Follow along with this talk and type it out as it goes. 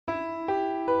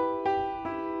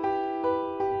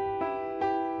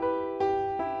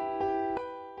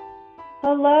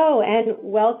Hello and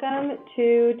welcome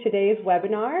to today's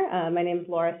webinar. My name is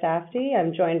Laura Safdie.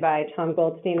 I'm joined by Tom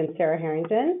Goldstein and Sarah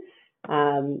Harrington.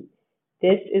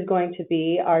 This is going to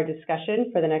be our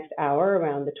discussion for the next hour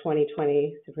around the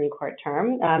 2020 Supreme Court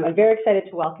term. I'm very excited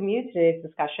to welcome you to today's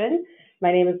discussion.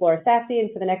 My name is Laura Safdie,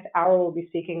 and for the next hour we'll be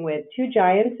speaking with two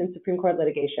giants in Supreme Court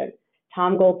litigation,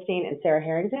 Tom Goldstein and Sarah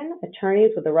Harrington,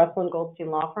 attorneys with the Russell & Goldstein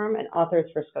Law Firm and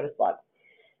authors for SCOTUS Blog.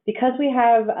 Because we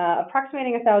have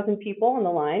approximating 1,000 people on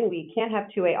the line, we can't have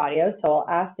two-way audio, so I'll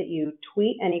ask that you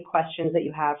tweet any questions that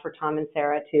you have for Tom and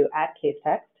Sarah to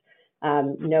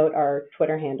 @CaseText. Note our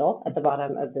Twitter handle at the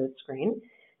bottom of the screen.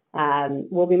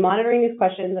 We'll be monitoring these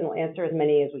questions and we'll answer as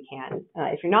many as we can.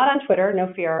 If you're not on Twitter,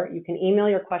 no fear, you can email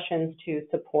your questions to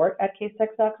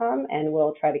support@casetext.com and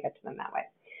we'll try to get to them that way.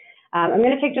 I'm going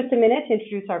to take just a minute to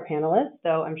introduce our panelists,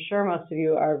 though I'm sure most of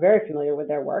you are very familiar with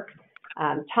their work.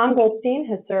 Tom Goldstein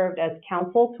has served as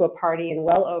counsel to a party in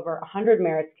well over 100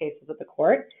 merits cases at the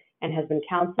court and has been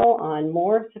counsel on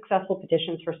more successful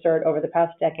petitions for cert over the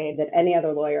past decade than any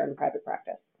other lawyer in private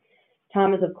practice.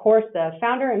 Tom is, of course, the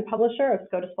founder and publisher of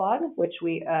SCOTUS Blog, which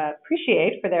we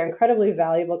appreciate for their incredibly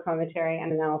valuable commentary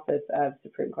and analysis of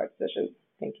Supreme Court decisions.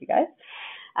 Thank you, guys.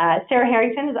 Sarah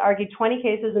Harrington has argued 20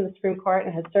 cases in the Supreme Court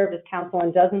and has served as counsel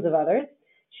on dozens of others.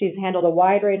 She's handled a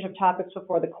wide range of topics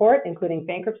before the court, including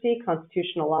bankruptcy,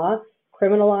 constitutional law,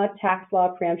 criminal law, tax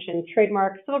law, preemption,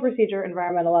 trademark, civil procedure,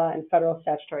 environmental law, and federal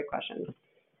statutory questions.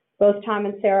 Both Tom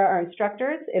and Sarah are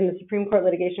instructors in the Supreme Court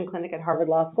Litigation Clinic at Harvard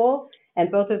Law School,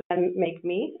 and both of them make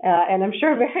me, and I'm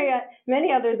sure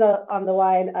many others on the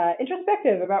line,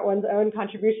 introspective about one's own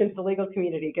contribution to the legal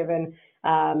community, given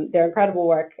their incredible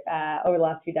work over the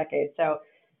last few decades. So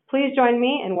please join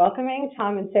me in welcoming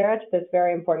Tom and Sarah to this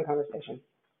very important conversation.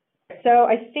 So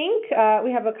I think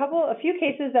we have a few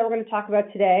cases that we're going to talk about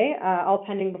today, all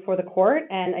pending before the court,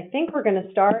 and I think we're going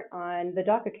to start on the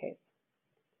DACA case.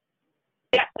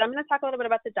 Yeah, so I'm going to talk a little bit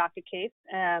about the DACA case,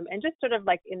 and just sort of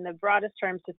like in the broadest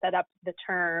terms to set up the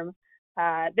term.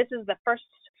 This is the first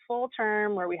full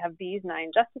term where we have these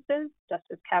 9 justices.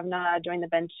 Justice Kavanaugh joined the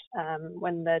bench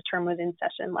when the term was in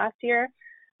session last year,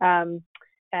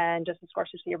 and Justice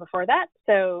Gorsuch the year before that.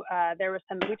 So there was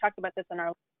we talked about this in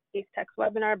our CaseText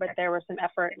webinar, but there was some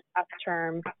effort at the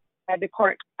term by the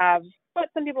court to have what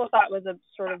some people thought was a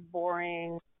sort of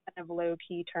boring, kind of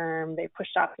low-key term. They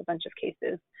pushed off a bunch of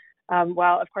cases.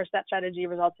 While, of course, that strategy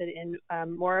resulted in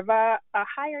more of a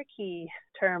higher key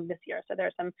term this year. So there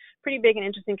are some pretty big and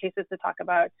interesting cases to talk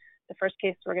about. The first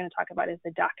case we're going to talk about is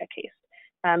the DACA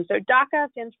case. So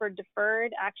DACA stands for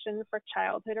Deferred Action for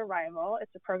Childhood Arrival.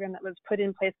 It's a program that was put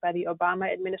in place by the Obama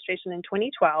administration in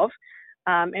 2012.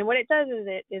 And what it does is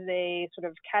it is a sort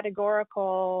of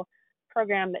categorical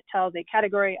program that tells a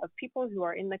category of people who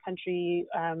are in the country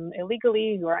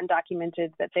illegally, who are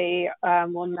undocumented, that they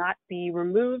will not be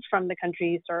removed from the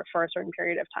country for a certain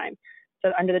period of time.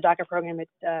 So under the DACA program,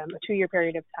 it's a 2-year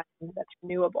period of time that's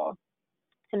renewable.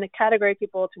 And the category of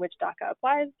people to which DACA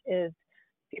applies is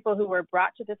people who were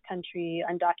brought to this country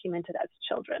undocumented as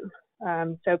children.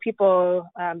 So people,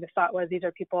 the thought was these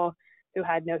are people who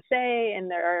had no say in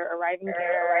their arriving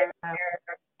there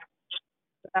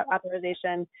without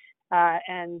authorization,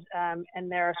 and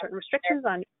there are certain restrictions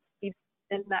on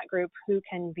in that group who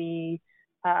can be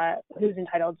who's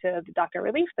entitled to the DACA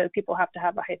relief. So people have to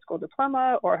have a high school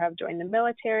diploma or have joined the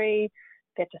military.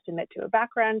 They have to submit to a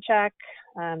background check.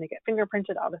 They get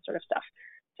fingerprinted, all this sort of stuff.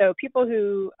 So people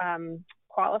who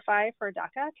qualify for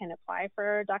DACA can apply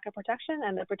for DACA protection,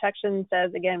 and the protection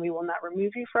says, again, we will not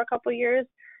remove you for a couple of years.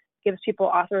 Gives people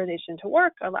authorization to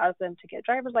work, allows them to get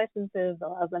driver's licenses,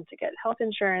 allows them to get health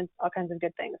insurance, all kinds of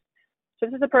good things. So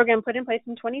this is a program put in place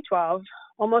in 2012.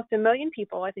 Almost 1 million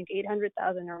people, I think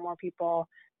 800,000 or more people,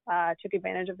 took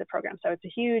advantage of the program. So it's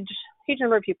a huge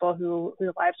number of people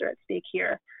whose lives are at stake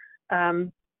here.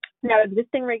 Now,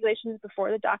 existing regulations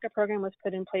before the DACA program was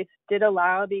put in place did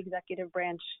allow the executive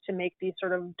branch to make these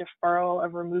sort of deferral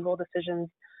of removal decisions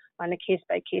on a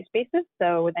case-by-case basis.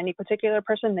 So with any particular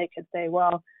person, they could say,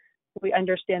 well, we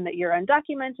understand that you're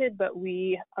undocumented, but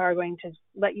we are going to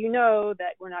let you know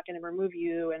that we're not going to remove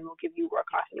you and we'll give you work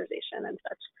authorization and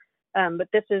such. But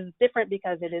this is different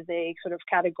because it is a sort of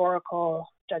categorical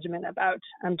judgment about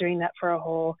doing that for a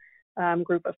whole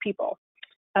group of people.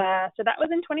 So that was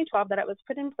in 2012 that it was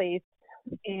put in place,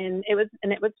 and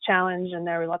it was challenged, and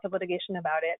there was lots of litigation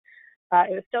about it.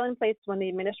 It was still in place when the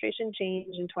administration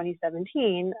changed in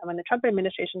 2017. When the Trump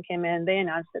administration came in, they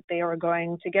announced that they were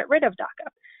going to get rid of DACA.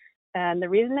 And the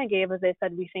reason they gave was they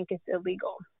said, we think it's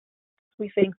illegal. We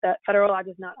think that federal law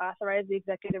does not authorize the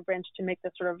executive branch to make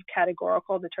this sort of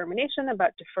categorical determination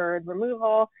about deferred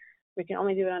removal. We can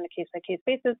only do it on a case-by-case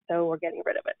basis, so we're getting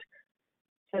rid of it.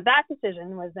 So that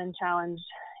decision was then challenged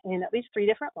in at least 3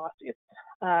 different lawsuits.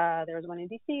 There was one in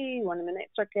DC, one in the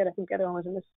Ninth Circuit, I think the other one was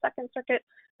in the Second Circuit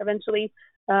eventually.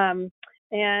 And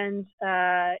in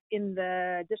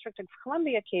the District of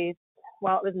Columbia case,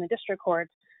 while it was in the district court,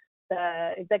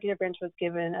 the executive branch was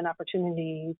given an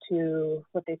opportunity to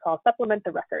what they call supplement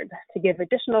the record, to give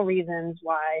additional reasons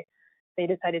why they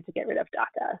decided to get rid of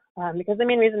DACA. Because the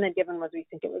main reason they'd given was we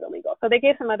think it was illegal. So they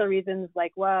gave some other reasons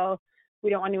like, well, we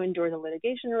don't want to endure the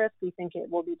litigation risk. We think it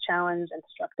will be challenged and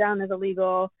struck down as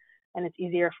illegal. And it's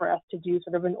easier for us to do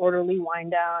sort of an orderly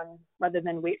wind down rather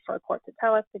than wait for a court to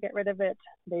tell us to get rid of it.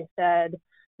 They said,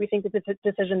 we think it's a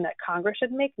decision that Congress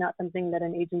should make, not something that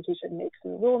an agency should make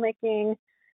through rulemaking.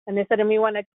 And they said, and we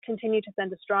want to continue to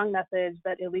send a strong message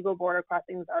that illegal border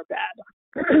crossings are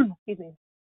bad. Excuse me.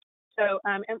 So,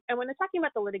 and when they're talking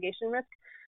about the litigation risk,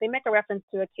 they make a reference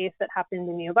to a case that happened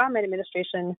in the Obama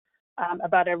administration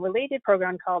about a related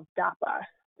program called DAPA,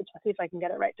 which I'll see if I can get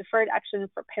it right, Deferred Action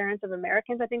for Parents of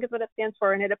Americans, I think is what it stands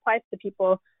for. And it applies to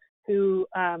people who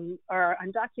are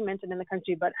undocumented in the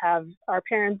country, but are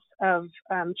parents of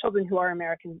children who are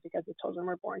Americans because the children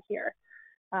were born here.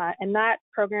 And that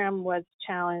program was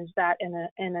challenged, that in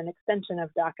an extension of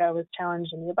DACA was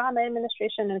challenged in the Obama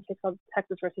administration in a case called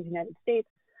Texas versus United States.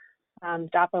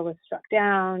 DAPA was struck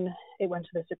down. It went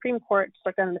to the Supreme Court,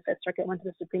 struck down in the Fifth Circuit, went to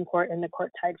the Supreme Court, and the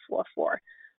court tied 4-4.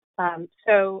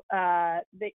 So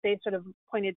they sort of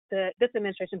this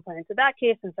administration pointed to that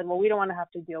case and said, well, we don't want to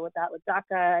have to deal with that with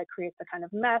DACA. It creates a kind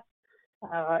of mess.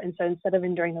 And so instead of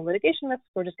enduring the litigation risk,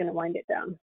 we're just going to wind it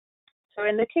down. So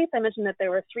in the case, I mentioned that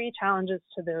there were 3 challenges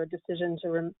to the decision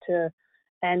to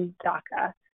end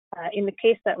DACA. In the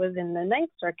case that was in the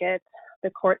Ninth Circuit, the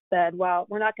court said, well,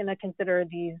 we're not going to consider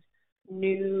these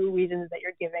new reasons that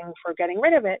you're giving for getting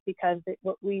rid of it because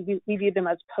we view them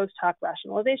as post hoc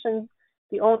rationalizations.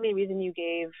 The only reason you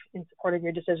gave in support of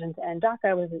your decision to end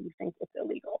DACA was that you think it's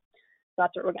illegal. So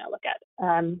that's what we're going to look at.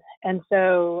 And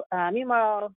so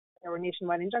meanwhile, there were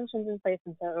nationwide injunctions in place.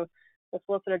 And so the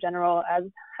Solicitor General, as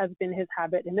has been his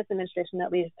habit in this administration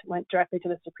at least, went directly to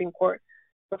the Supreme Court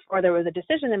before there was a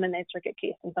decision in the Ninth Circuit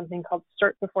case in something called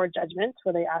cert before judgment,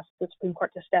 where they asked the Supreme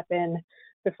Court to step in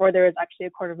before there was actually a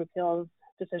Court of Appeals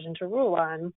decision to rule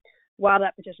on. While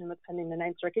that petition was pending, the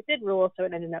Ninth Circuit did rule, so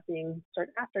it ended up being cert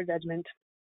after judgment.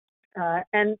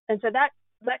 And so that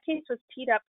case was teed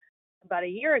up about a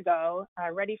year ago,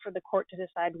 ready for the court to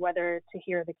decide whether to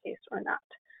hear the case or not.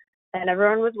 And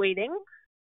everyone was waiting,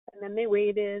 and then they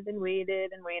waited and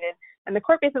waited and waited. And the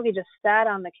court basically just sat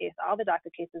on the case, all the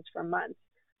DACA cases, for months.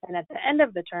 And at the end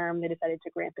of the term, they decided to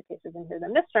grant the cases and hear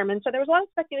them this term. And so there was a lot of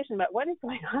speculation about what is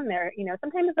going on there. You know,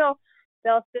 sometimes they'll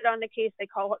sit on the case, they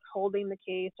call it holding the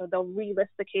case, or they'll relist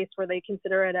the case where they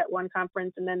consider it at one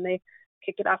conference and then they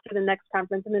kick it off to the next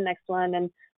conference and the next one.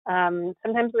 And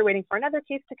sometimes we're waiting for another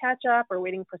case to catch up or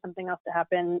waiting for something else to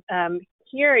happen.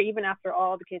 Here, even after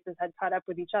all the cases had caught up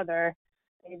with each other,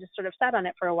 they just sort of sat on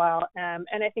it for a while.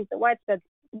 And I think the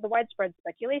widespread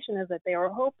speculation is that they were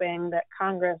hoping that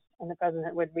Congress and the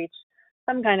president would reach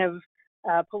some kind of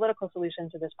political solution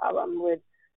to this problem, would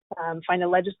find a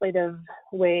legislative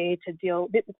way to deal.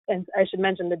 And I should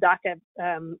mention the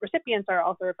DACA recipients are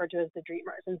also referred to as the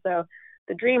Dreamers. And so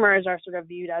the Dreamers are sort of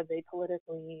viewed as a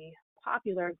politically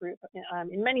popular group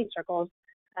in many circles.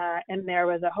 And there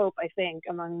was a hope, I think,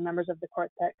 among members of the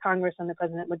court that Congress and the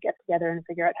president would get together and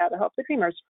figure out how to help the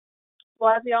Dreamers.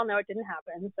 Well, as we all know, it didn't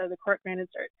happen. So the court granted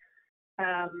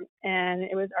cert. And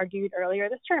it was argued earlier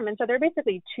this term. And so there are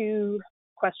basically 2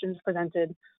 questions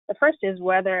presented. The first is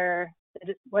whether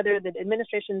the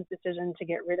administration's decision to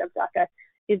get rid of DACA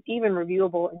is even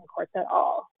reviewable in courts at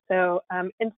all. So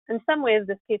in some ways,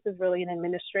 this case is really an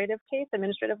administrative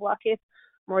law case,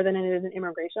 more than it is an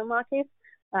immigration law case.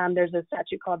 There's a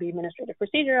statute called the Administrative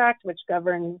Procedure Act, which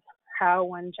governs how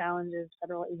one challenges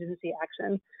federal agency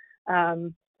action.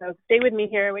 So stay with me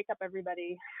here. Wake up,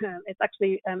 everybody. It's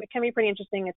actually, it can be pretty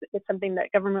interesting. It's something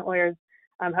that government lawyers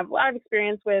have a lot of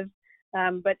experience with.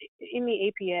 But in the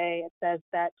APA, it says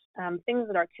that things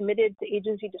that are committed to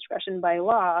agency discretion by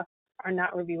law are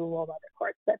not reviewable by the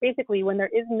courts. That basically, when there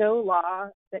is no law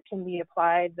that can be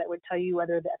applied that would tell you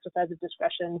whether the exercise of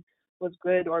discretion was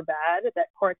good or bad, that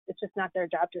courts, it's just not their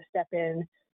job to step in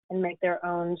and make their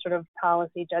own sort of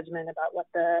policy judgment about what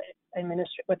the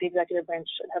executive branch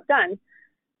should have done.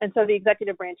 And so the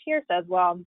executive branch here says,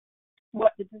 well,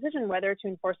 what the decision whether to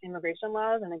enforce immigration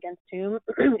laws and against whom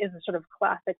is a sort of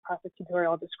classic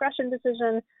prosecutorial discretion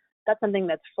decision. That's something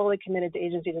that's fully committed to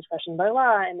agency discretion by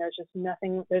law, and there's just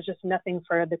nothing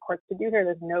for the courts to do here.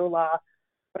 There's no law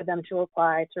for them to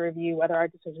apply to review whether our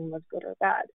decision was good or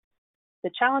bad.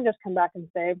 The challengers come back and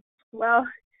say, well,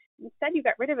 you said you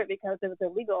got rid of it because it was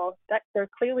illegal. That there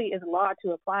clearly is law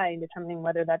to apply in determining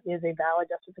whether that is a valid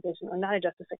justification or not a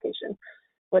justification.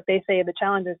 What they say, the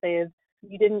challengers say, is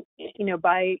you didn't,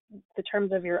 by the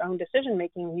terms of your own decision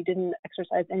making, you didn't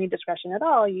exercise any discretion at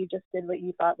all. You just did what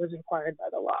you thought was required by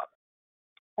the law.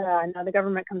 Now the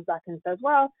government comes back and says,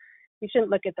 well, you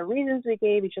shouldn't look at the reasons we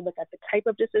gave. You should look at the type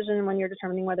of decision when you're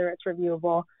determining whether it's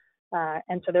reviewable.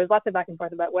 And so there's lots of back and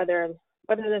forth about whether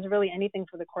there's really anything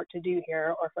for the court to do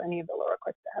here or for any of the lower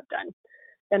courts to have done.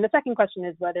 And the second question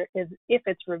is if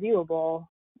it's reviewable,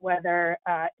 whether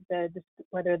the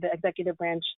executive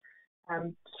branch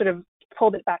sort of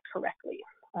pulled it back correctly.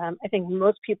 I think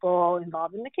most people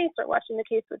involved in the case or watching the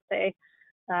case would say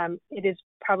it is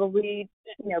probably,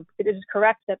 it is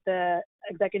correct that the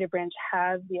executive branch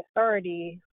has the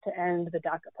authority to end the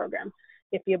DACA program.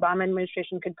 If the Obama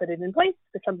administration could put it in place,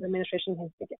 the Trump administration can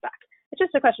take it back. It's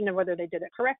just a question of whether they did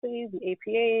it correctly. The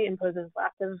APA imposes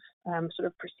lots of sort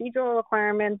of procedural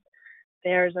requirements.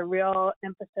 There's a real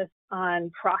emphasis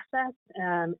on process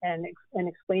and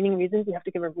explaining reasons. You have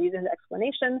to give a reasoned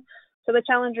explanation. So the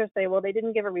challengers say, well, they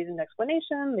didn't give a reasoned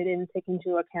explanation. They didn't take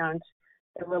into account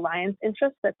the reliance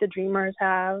interests that the Dreamers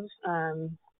have.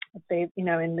 They,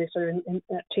 and they sort of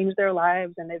changed their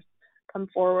lives, and they've come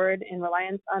forward in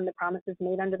reliance on the promises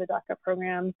made under the DACA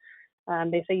program.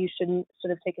 They say you shouldn't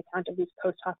sort of take account of these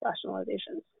post hoc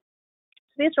rationalizations.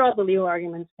 So these are all the legal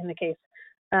arguments in the case.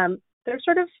 There's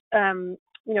sort of,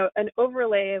 an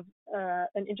overlay of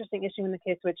an interesting issue in the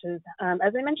case, which is,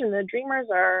 as I mentioned, the Dreamers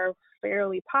are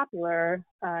fairly popular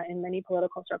in many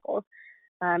political circles.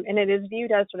 And it is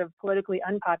viewed as sort of politically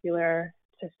unpopular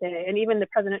to say, and even the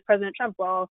President Trump,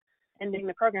 while ending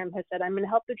the program, has said, I'm going to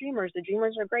help the Dreamers. The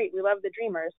Dreamers are great. We love the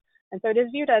Dreamers. And so it is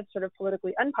viewed as sort of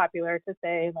politically unpopular to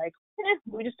say, like,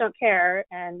 we just don't care,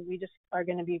 and we just are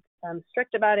going to be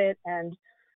strict about it and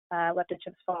let the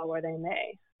chips fall where they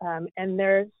may. And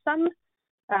there's some,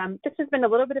 this has been a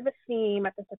little bit of a theme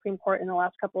at the Supreme Court in the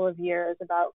last couple of years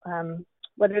about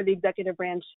whether the executive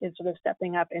branch is sort of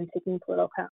stepping up and taking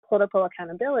political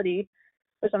accountability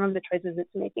for some of the choices it's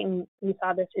making. We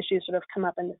saw this issue sort of come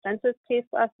up in the census case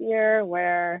last year,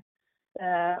 where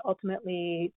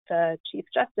ultimately the Chief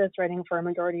Justice, writing for a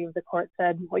majority of the court,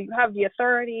 said, well, you have the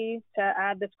authority to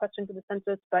add this question to the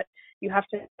census, but you have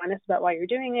to be honest about why you're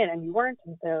doing it, and you weren't,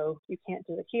 and so you can't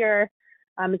do it here.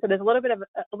 And so there's a little bit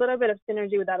of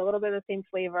synergy with that, a little bit of the same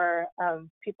flavor of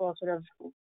people sort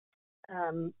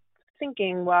of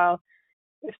thinking, well,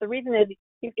 if the reason is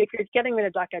if you're getting rid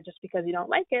of DACA just because you don't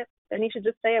like it, then you should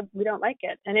just say we don't like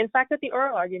it. And in fact, at the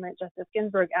oral argument, Justice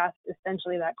Ginsburg asked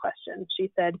essentially that question.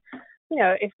 She said,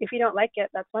 if you don't like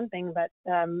it, that's one thing, but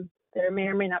there may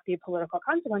or may not be political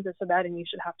consequences for that, and you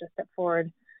should have to step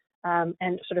forward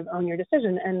and sort of own your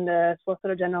decision. And the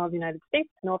Solicitor General of the United States,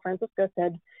 Noel Francisco,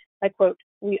 said, I quote,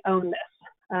 "We own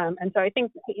this." And so I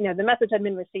think, the message had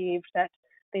been received that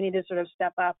they need to sort of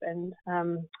step up and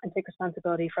take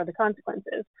responsibility for the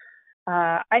consequences.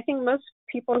 I think most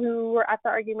people who were at the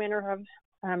argument or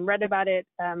have read about it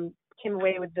came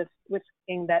away with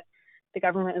saying that the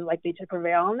government is likely to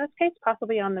prevail in this case,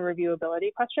 possibly on the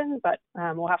reviewability question, but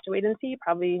we'll have to wait and see.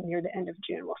 Probably near the end of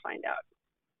June, we'll find out.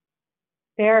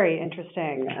 Very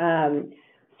interesting.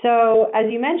 So as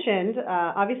you mentioned,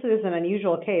 obviously this is an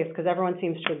unusual case because everyone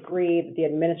seems to agree that the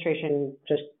administration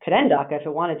just could end DACA if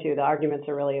it wanted to. The arguments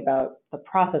are really about the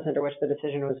process under which the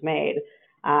decision was made.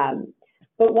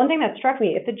 But one thing that struck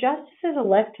me, if the justices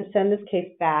elect to send this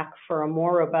case back for a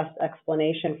more robust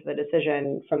explanation for the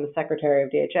decision from the Secretary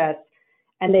of DHS,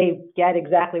 and they get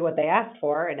exactly what they asked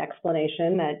for, an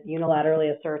explanation that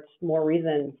unilaterally asserts more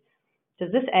reasons,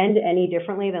 does this end any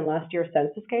differently than last year's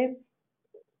census case?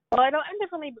 Well, I don't end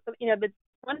differently. The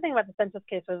one thing about the census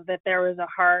case was that there was a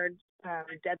hard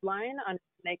deadline on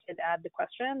when they could add the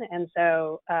question. And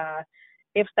so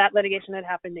if that litigation had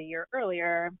happened a year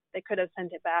earlier, they could have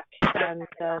sent it back, and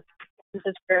the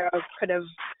Census Bureau could have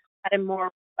had a more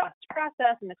robust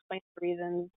process and explained the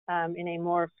reasons in a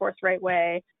more forthright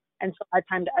way, and so had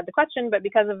time to add the question. But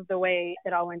because of the way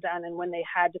it all went down and when they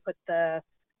had to put the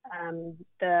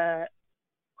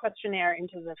questionnaire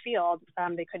into the field,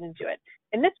 they couldn't do it.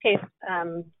 In this case,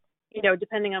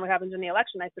 depending on what happens in the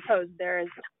election, I suppose there is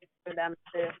time for them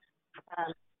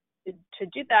to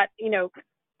do that.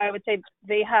 I would say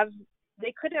they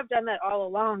could have done that all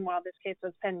along while this case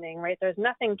was pending, right? There's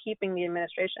nothing keeping the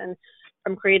administration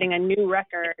from creating a new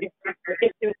record,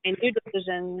 issuing a new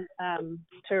decision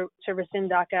to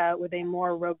rescind DACA with a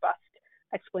more robust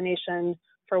explanation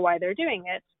for why they're doing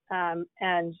it,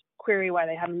 and query why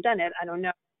they haven't done it. I don't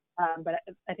know. But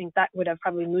I think that would have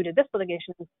probably mooted this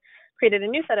litigation, created a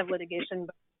new set of litigation.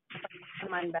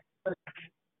 But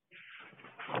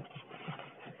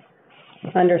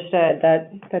Understood.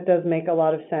 That does make a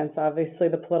lot of sense. Obviously,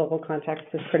 the political context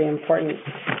is pretty important.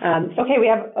 Okay, we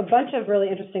have a bunch of really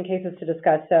interesting cases to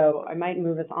discuss, so I might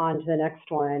move us on to the next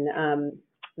one.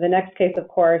 The next case, of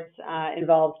course,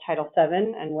 involves Title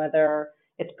VII and whether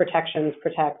its protections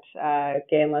protect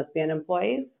gay and lesbian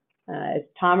employees.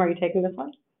 Tom, are you taking this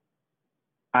one?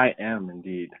 I am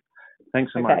indeed.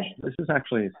 Thanks so much. This is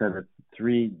actually a set of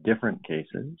 3 different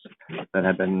cases that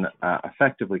have been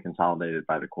effectively consolidated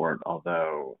by the court,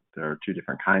 although there are 2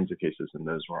 different kinds of cases and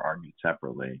those were argued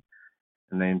separately.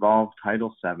 And they involve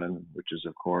Title VII, which is,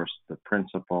 of course, the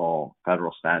principal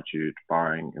federal statute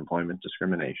barring employment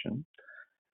discrimination.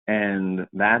 And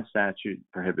that statute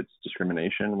prohibits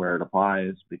discrimination where it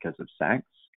applies because of sex.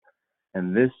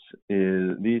 And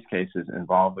these cases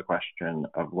involve the question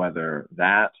of whether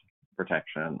that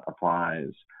protection applies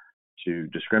to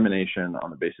discrimination on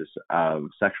the basis of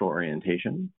sexual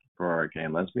orientation for gay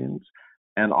and lesbians,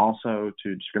 and also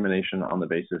to discrimination on the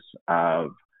basis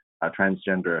of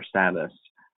transgender status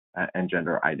and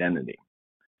gender identity.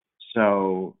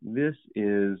 So this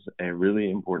is a really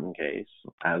important case,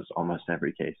 as almost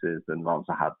every case is that involves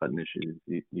a hot button issue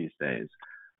these days,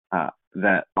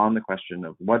 that on the question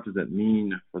of what does it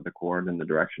mean for the court in the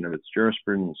direction of its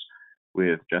jurisprudence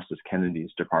with Justice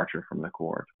Kennedy's departure from the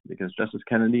court. Because Justice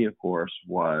Kennedy, of course,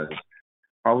 was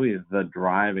probably the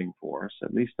driving force,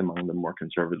 at least among the more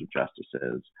conservative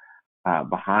justices,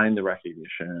 behind the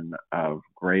recognition of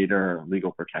greater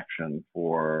legal protection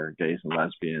for gays and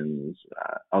lesbians,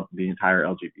 the entire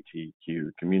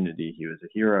LGBTQ community. He was a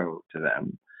hero to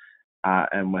them.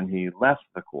 And when he left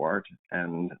the court,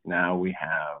 and now we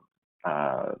have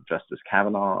Justice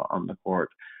Kavanaugh on the court,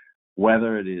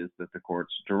 whether it is that the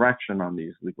court's direction on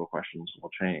these legal questions will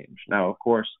change. Now, of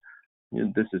course,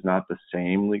 this is not the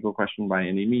same legal question by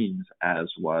any means as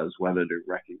was whether to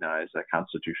recognize a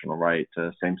constitutional right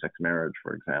to same-sex marriage,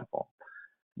 for example.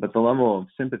 But the level of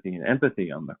sympathy and empathy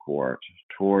on the court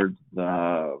toward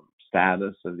the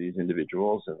status of these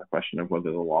individuals and the question of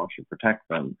whether the law should protect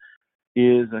them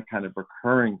is a kind of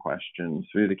recurring question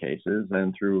through the cases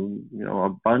and through, a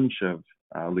bunch of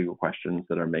legal questions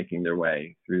that are making their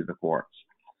way through the courts.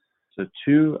 So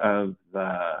 2 of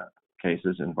the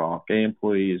cases involve gay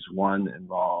employees. 1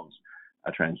 involves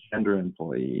a transgender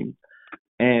employee.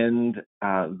 And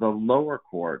the lower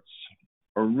courts,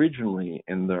 originally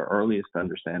in their earliest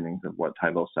understandings of what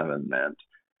Title VII meant,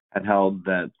 had held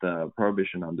that the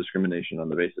prohibition on discrimination on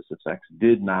the basis of sex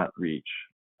did not reach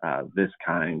this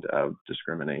kind of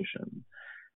discrimination.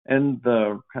 And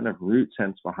the kind of root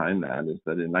sense behind that is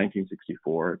that in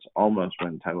 1964, it's almost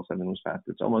when Title VII was passed,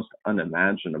 it's almost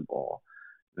unimaginable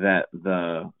that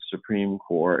the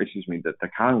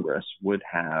Congress would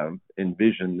have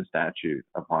envisioned the statute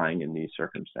applying in these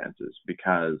circumstances,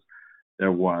 because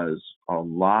there was a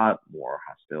lot more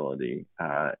hostility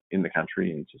in the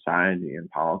country, in society, in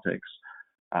politics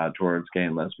towards gay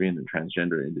and lesbian and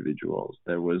transgender individuals.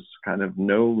 There was kind of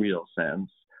no real sense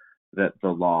that the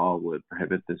law would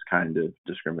prohibit this kind of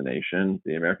discrimination.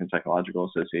 The American Psychological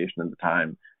Association at the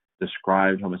time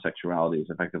described homosexuality as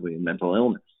effectively a mental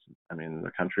illness. I mean,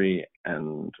 the country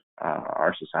and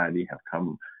our society have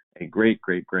come a great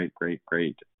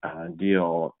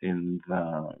deal in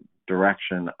the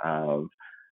direction of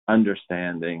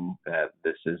understanding that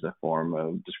this is a form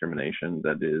of discrimination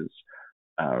that is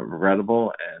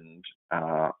regrettable and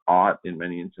ought in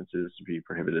many instances to be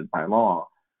prohibited by law.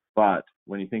 But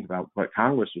when you think about what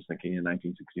Congress was thinking in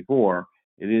 1964,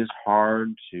 it is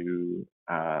hard to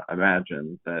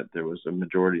imagine that there was a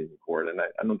majority in the court, and I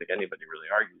don't think anybody really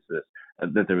argues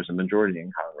this, that there was a majority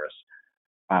in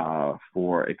Congress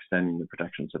for extending the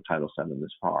protections of Title VII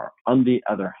this far. On the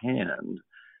other hand,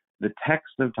 the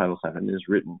text of Title VII is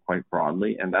written quite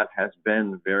broadly, and that has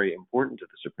been very important to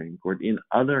the Supreme Court in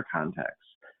other contexts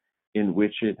in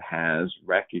which it has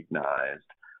recognized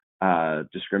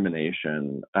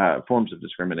discrimination, forms of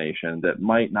discrimination that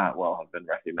might not well have been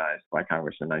recognized by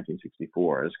Congress in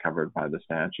 1964 as covered by the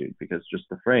statute, because just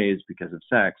the phrase "because of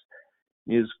sex"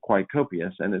 is quite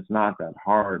copious, and it's not that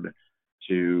hard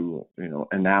to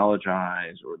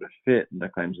analogize or to fit the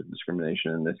claims of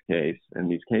discrimination in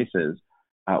these cases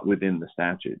within the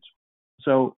statutes.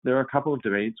 So there are a couple of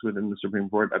debates within the Supreme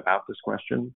Court about this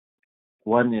question.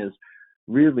 One is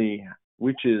really,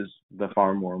 which is the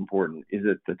far more important? Is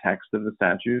it the text of the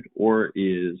statute, or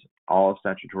is all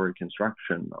statutory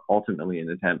construction ultimately an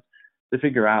attempt to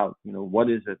figure out, what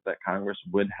is it that Congress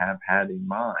would have had in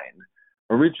mind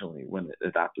originally when it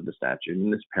adopted the statute?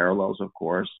 And this parallels, of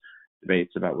course,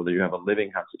 debates about whether you have a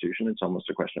living constitution. It's almost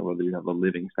a question of whether you have a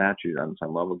living statute on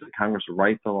some level. Did Congress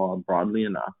write the law broadly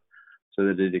enough so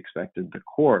that it expected the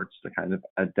courts to kind of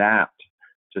adapt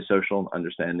to social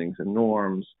understandings and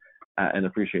norms and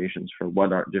appreciations for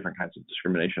what are different kinds of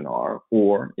discrimination are?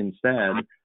 Or instead,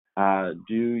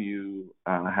 do you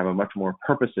have a much more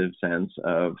purposive sense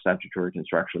of statutory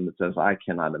construction that says, I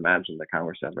cannot imagine that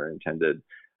Congress ever intended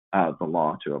the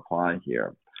law to apply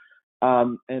here?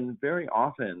 And very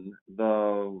often,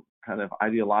 the kind of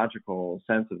ideological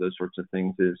sense of those sorts of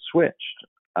things is switched.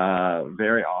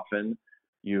 Very often,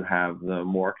 you have the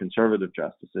more conservative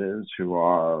justices who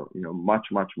are, much,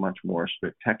 much, much more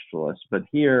strict textualists. But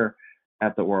here,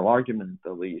 at the oral argument, at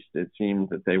the least, it seemed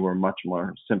that they were much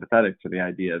more sympathetic to the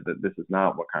idea that this is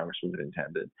not what Congress would have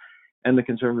intended. And the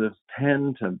conservatives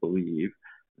tend to believe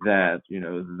that,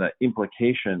 the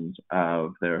implications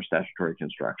of their statutory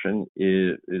construction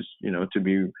is to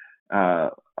be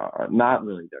not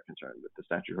really their concern, but the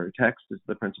statutory text is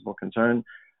the principal concern.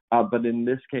 But in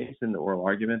this case, in the oral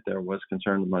argument, there was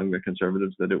concern among the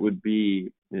conservatives that it would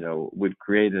be, would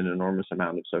create an enormous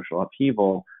amount of social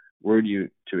upheaval were you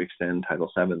to extend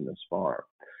Title VII this far.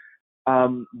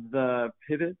 The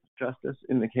pivot justice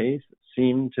in the case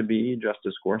seemed to be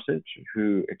Justice Gorsuch,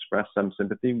 who expressed some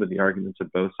sympathy with the arguments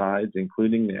of both sides,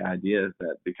 including the idea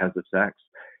that because of sex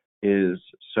is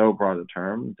so broad a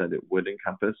term that it would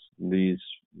encompass these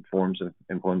forms of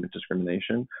employment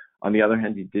discrimination. On the other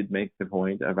hand, he did make the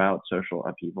point about social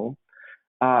upheaval.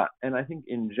 And I think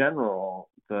in general,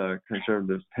 the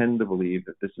conservatives tend to believe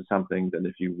that this is something that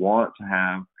if you want to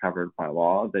have covered by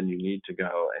law, then you need to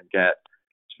go and get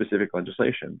specific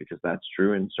legislation, because that's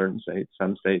true in certain states.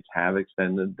 Some states have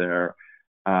extended their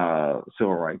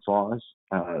civil rights laws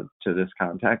to this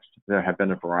context. There have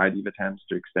been a variety of attempts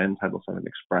to extend Title VII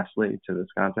expressly to this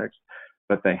context,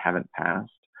 but they haven't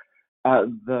passed.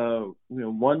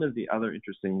 One of the other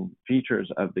interesting features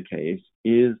of the case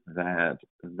is that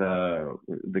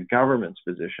the government's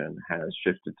position has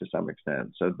shifted to some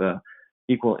extent. So the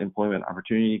Equal Employment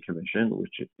Opportunity Commission,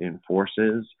 which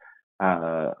enforces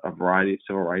a variety of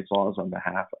civil rights laws on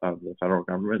behalf of the federal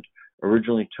government,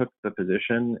 originally took the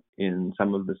position in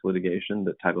some of this litigation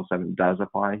that Title VII does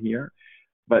apply here.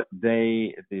 But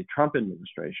the Trump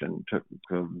administration took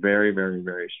a very, very,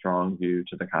 very strong view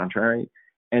to the contrary.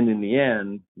 And in the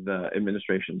end, the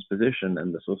administration's position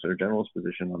and the Solicitor General's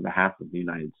position on behalf of the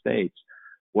United States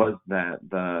was that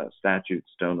the statutes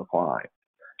don't apply.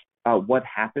 What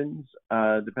happens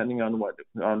depending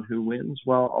on who wins?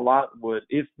 Well, a lot would,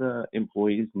 if the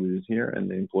employees lose here and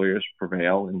the employers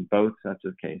prevail in both sets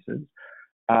of cases,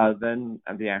 then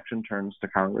the action turns to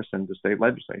Congress and to state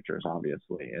legislatures,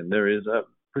 obviously. And there is a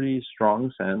pretty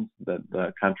strong sense that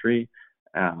the country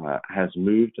has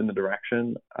moved in the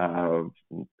direction of,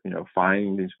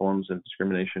 finding these forms of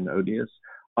discrimination odious.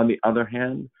 On the other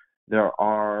hand, there's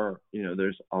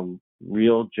a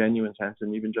real genuine sense,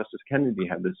 and even Justice Kennedy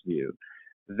had this view,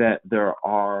 that there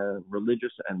are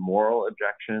religious and moral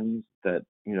objections that,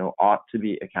 ought to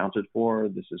be accounted for.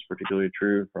 This is particularly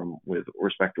true with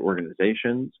respect to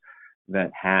organizations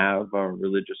that have a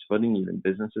religious footing, even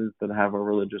businesses that have a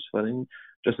religious footing.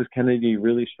 Justice Kennedy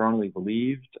really strongly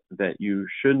believed that you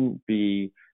shouldn't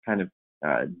be kind of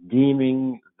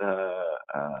deeming the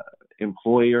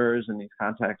employers in these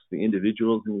contexts, the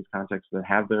individuals in these contexts that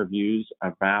have their views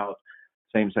about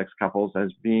same-sex couples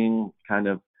as being kind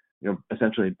of,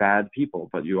 essentially bad people,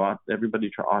 but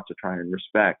everybody ought to try and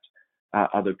respect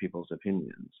other people's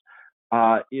opinions.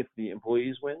 If the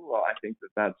employees win, well, I think that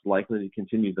that's likely to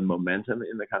continue the momentum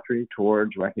in the country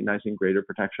towards recognizing greater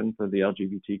protection for the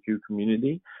LGBTQ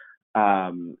community.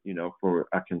 For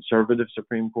a conservative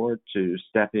Supreme Court to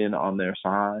step in on their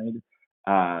side,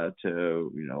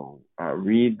 to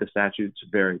read the statutes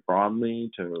very broadly,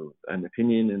 to an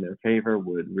opinion in their favor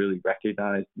would really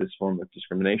recognize this form of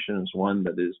discrimination as one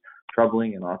that is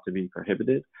troubling and ought to be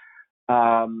prohibited.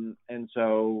 And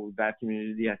so that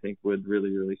community, I think, would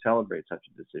really, really celebrate such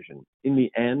a decision. In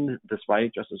the end,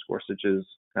 despite Justice Gorsuch's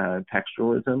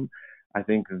textualism, I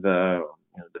think the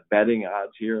betting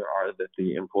odds here are that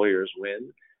the employers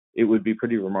win. It would be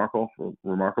pretty remarkable for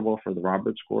the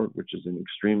Roberts Court, which is an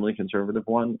extremely conservative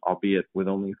one, albeit with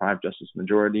only 5-justice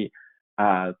majority,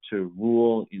 to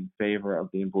rule in favor of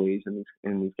the employees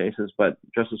in these cases. But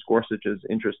Justice Gorsuch's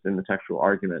interest in the textual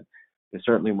argument is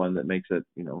certainly one that makes it,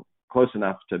 close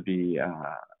enough to be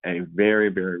a very,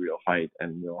 very real fight,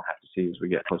 and we'll have to see as we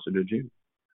get closer to June.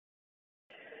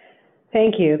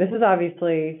 Thank you. This is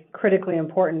obviously critically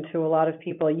important to a lot of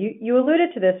people. You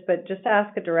alluded to this, but just to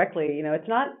ask it directly, it's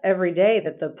not every day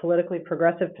that the politically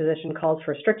progressive position calls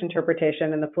for strict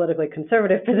interpretation and the politically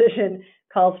conservative position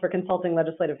calls for consulting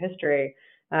legislative history.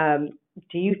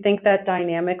 Do you think that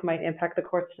dynamic might impact the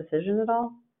court's decision at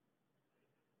all?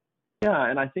 Yeah,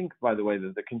 and I think, by the way,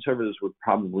 that the conservatives would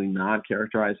probably not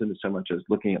characterize it as so much as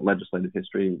looking at legislative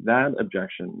history. That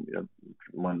objection,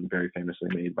 one very famously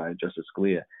made by Justice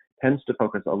Scalia, tends to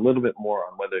focus a little bit more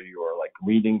on whether you're like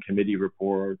reading committee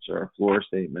reports or floor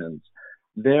statements.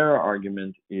 Their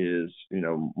argument is,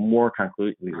 more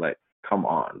concretely like, come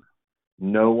on.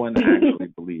 No one actually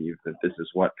believed that this is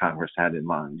what Congress had in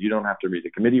mind. You don't have to read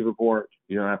a committee report.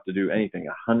 You don't have to do anything.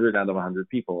 100 out of 100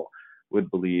 people would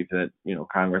believe that,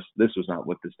 Congress, this was not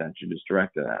what the statute is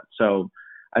directed at. So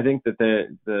I think that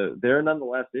there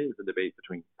nonetheless is a debate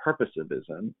between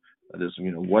purposivism, that is,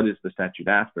 what is the statute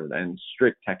after, and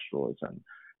strict textualism.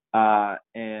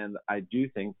 And I do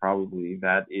think probably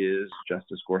that is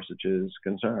Justice Gorsuch's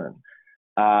concern,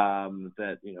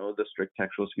 that, the strict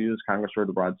textualist view is Congress wrote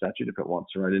a broad statute. If it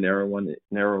wants to write a narrow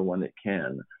one, it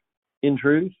can. In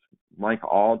truth, like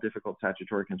all difficult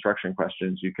statutory construction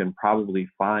questions, you can probably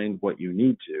find what you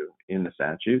need to in the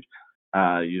statute.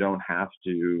 You don't have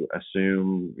to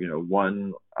assume,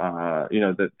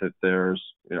 that there's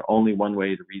only one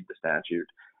way to read the statute.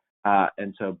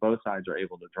 And so both sides are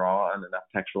able to draw on enough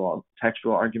textual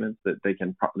arguments that they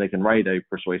can write a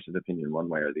persuasive opinion one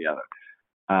way or the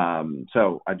other.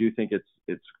 So I do think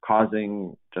it's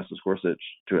causing Justice Gorsuch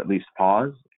to at least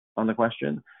pause on the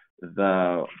question.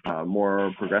 The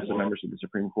more progressive members of the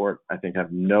Supreme Court, I think,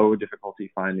 have no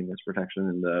difficulty finding this protection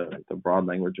in the broad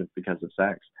language of because of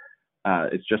sex.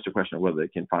 It's just a question of whether they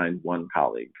can find one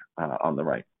colleague on the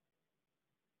right.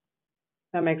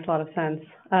 That makes a lot of sense.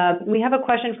 We have a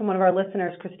question from one of our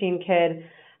listeners, Christine Kidd.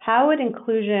 How would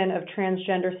inclusion of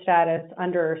transgender status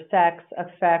under sex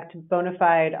affect bona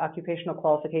fide occupational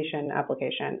qualification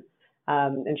application?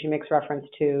 And she makes reference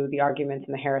to the arguments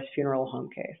in the Harris Funeral Home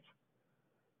case.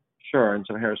 Sure, and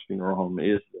so Harris Funeral Home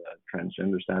is the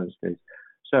transgender status case.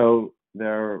 So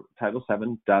their Title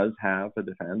VII does have a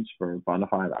defense for bona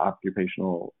fide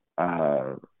occupational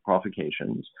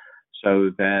qualifications,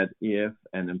 so that if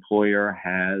an employer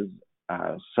has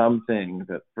something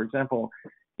that, for example,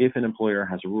 if an employer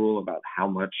has a rule about how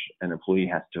much an employee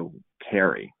has to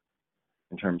carry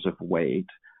in terms of weight,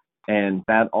 and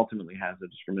that ultimately has a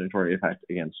discriminatory effect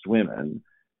against women,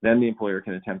 then the employer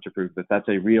can attempt to prove that that's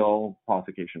a real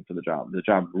qualification for the job. The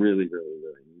job really, really,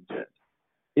 really needs it.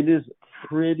 It is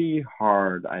pretty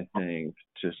hard, I think,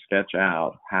 to sketch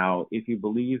out how, if you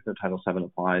believe that Title VII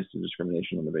applies to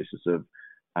discrimination on the basis of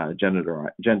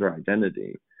gender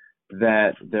identity,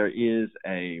 that there is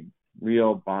a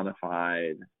real bona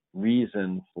fide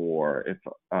reason for, if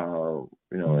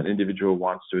an individual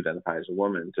wants to identify as a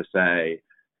woman, to say,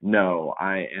 no,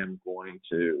 I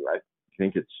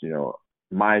think it's,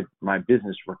 my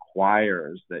business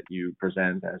requires that you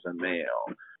present as a male.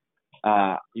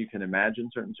 You can imagine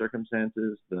certain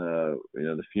circumstances. The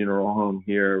funeral home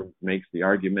here makes the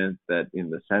argument that in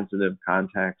the sensitive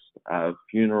context of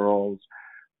funerals,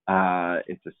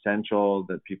 it's essential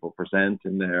that people present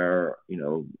in their,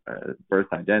 birth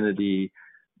identity.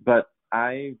 But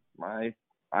I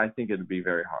think it would be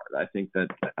very hard. I think that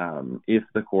if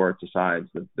the court decides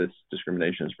that this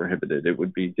discrimination is prohibited, it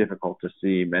would be difficult to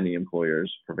see many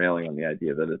employers prevailing on the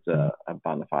idea that it's a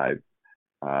bona fide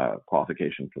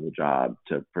qualification for the job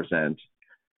to present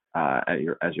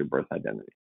as your birth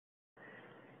identity.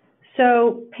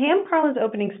 So Pam Karlan's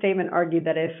opening statement argued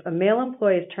that if a male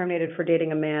employee is terminated for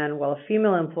dating a man, while a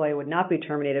female employee would not be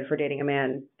terminated for dating a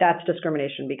man, that's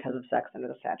discrimination because of sex under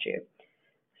the statute.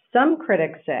 Some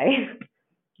critics say,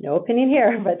 no opinion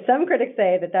here, but some critics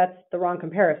say that that's the wrong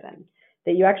comparison,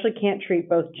 that you actually can't treat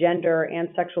both gender and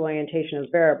sexual orientation as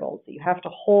variables, that you have to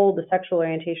hold the sexual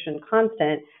orientation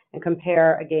constant and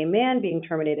compare a gay man being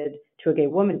terminated to a gay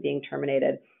woman being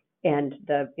terminated, and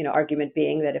the argument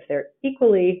being that if they're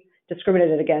equally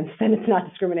discriminated against, then it's not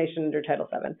discrimination under Title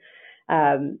VII.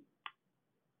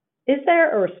 Is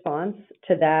there a response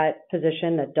to that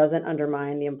position that doesn't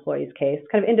undermine the employee's case,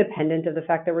 kind of independent of the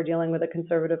fact that we're dealing with a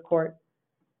conservative court?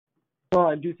 Well,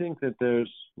 I do think that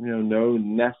there's no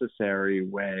necessary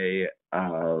way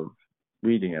of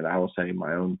reading it. I will say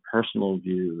my own personal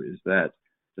view is that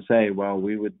to say, well,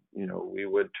 we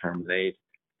would terminate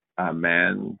a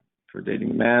man for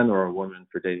dating a man or a woman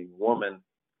for dating a woman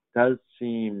does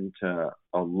seem to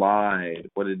ally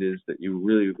what it is that you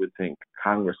really would think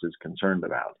Congress is concerned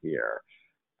about here.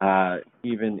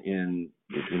 even in,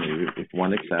 if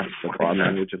one accepts the broad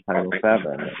language of Title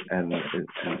VII and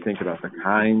you think about the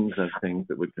kinds of things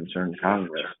that would concern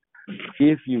Congress,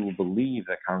 if you believe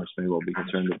that Congress may well be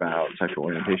concerned about sexual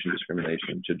orientation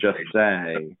discrimination, to just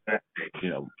say,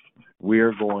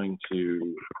 we're going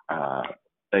to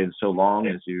say so long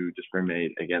as you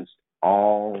discriminate against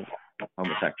all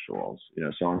homosexuals,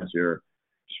 so long as you're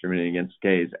discriminating against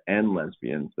gays and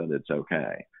lesbians, that it's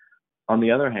okay. On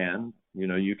the other hand,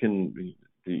 you can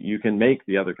make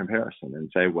the other comparison and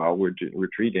say, well, we're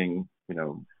treating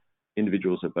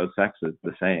individuals of both sexes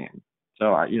the same.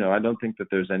 So I don't think that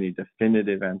there's any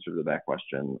definitive answer to that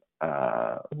question,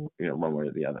 one way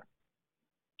or the other.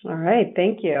 All right,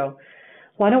 thank you.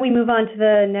 Why don't we move on to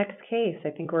the next case? I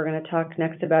think we're going to talk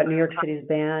next about New York City's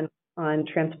ban on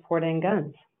transporting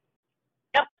guns.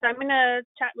 Yep, so I'm going to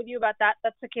chat with you about that.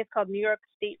 That's a case called New York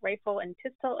State Rifle and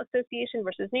Pistol Association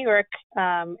versus New York,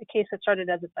 a case that started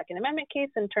as a Second Amendment case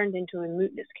and turned into a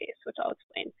mootness case, which I'll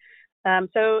explain.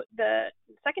 So the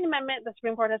Second Amendment, the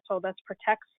Supreme Court has told us,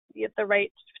 protects the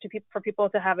right for people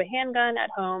to have a handgun at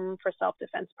home for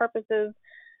self-defense purposes.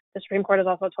 The Supreme Court has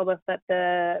also told us that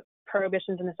the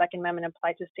prohibitions in the Second Amendment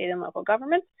apply to state and local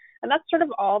governments, and that's sort of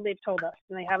all they've told us,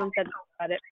 and they haven't said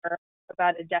about it for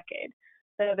about a decade.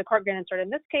 So the court granted cert in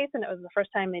this case, and it was the first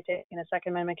time they'd taken a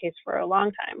Second Amendment case for a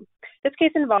long time. This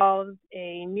case involves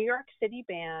a New York City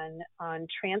ban on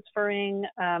transferring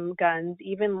guns,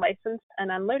 even licensed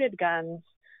and unloaded guns,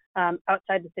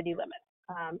 outside the city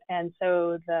limits. And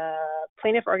so the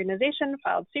plaintiff organization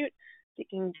filed suit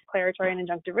seeking declaratory and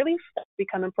injunctive relief that will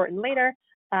become important later,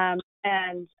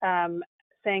 and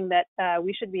saying that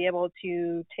we should be able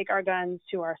to take our guns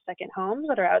to our second homes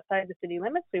that are outside the city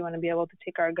limits. We want to be able to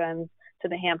take our guns to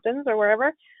the Hamptons or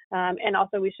wherever. And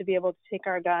also we should be able to take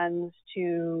our guns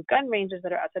to gun ranges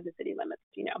that are outside the city limits,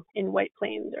 in White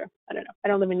Plains or, I don't know. I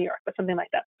don't live in New York, but something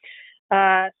like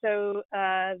that. So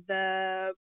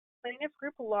the plaintiff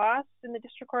group lost in the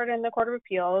district court and the Court of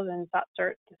Appeals and sought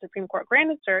cert. The Supreme Court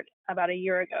granted cert about a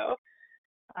year ago.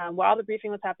 While the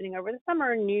briefing was happening over the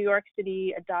summer, New York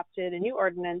City adopted a new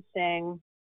ordinance saying,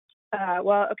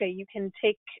 you can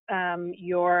take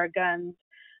your guns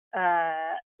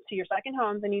to your second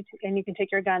homes, and you can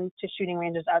take your guns to shooting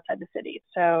ranges outside the city.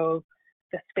 So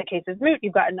the case is moot.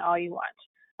 You've gotten all you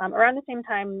want. Around the same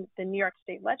time, the New York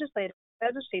State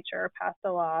legislature passed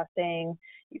a law saying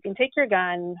you can take your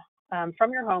gun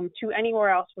from your home to anywhere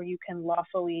else where you can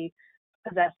lawfully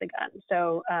possess the gun.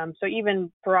 So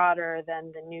even broader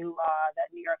than the new law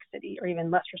that New York City, or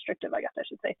even less restrictive, I guess I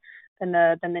should say, than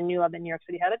the new law that New York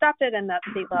City had adopted, and that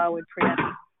state law would preempt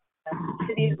the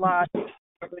city's law.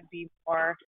 It would be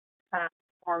more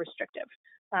restrictive.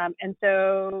 And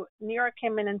so New York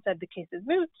came in and said the case is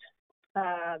moot.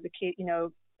 The case,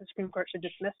 the Supreme Court should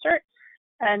dismiss cert.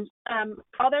 And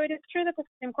although it is true that the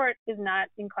Supreme Court is not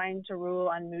inclined to rule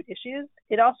on moot issues,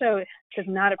 it also does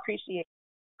not appreciate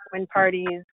when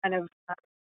parties kind of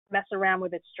mess around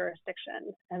with its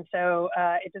jurisdiction. And so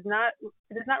it does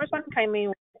not respond kindly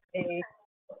when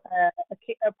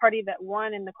a party that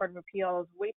won in the Court of Appeals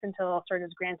waits until cert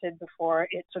is granted before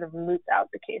it sort of moots out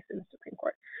the case in the Supreme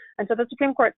Court. And so the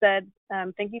Supreme Court said,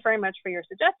 thank you very much for your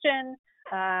suggestion.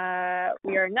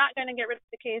 We are not going to get rid of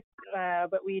the case,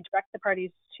 but we direct the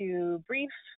parties to brief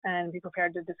and be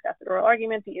prepared to discuss at oral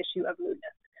argument the issue of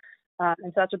mootness.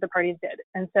 And so that's what the parties did.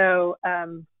 And so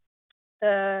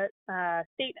the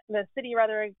city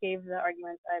gave the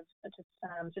arguments I've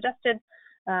just suggested.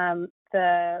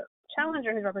 The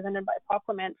challenger, who's represented by Paul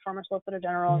Clement, former Solicitor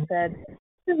General, said,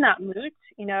 this is not moot.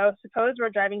 Suppose we're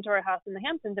driving to our house in the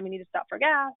Hamptons and we need to stop for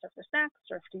gas or for snacks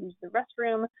or to use the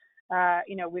restroom.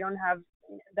 We don't have,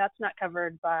 that's not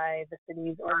covered by the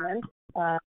city's ordinance.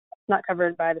 It's not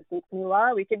covered by the state's new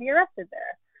law. We could be arrested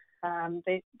there.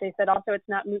 They said also it's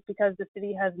not moot because the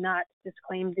city has not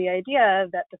disclaimed the idea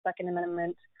that the Second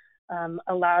Amendment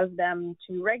allows them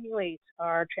to regulate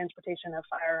our transportation of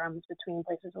firearms between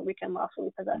places where we can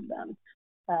lawfully possess them.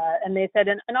 And they said,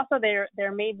 and also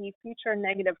there may be future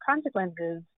negative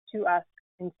consequences to us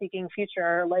in seeking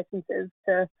future licenses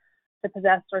to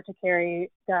possess or to carry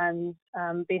guns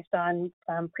based on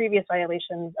previous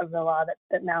violations of the law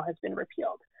that now has been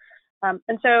repealed.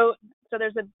 And so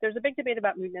there's a big debate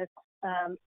about mootness.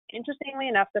 Interestingly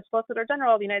enough, the Solicitor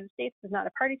General of the United States is not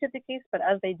a party to the case, but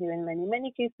as they do in many,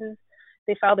 many cases,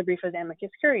 they filed a brief as amicus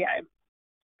curiae,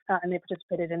 and they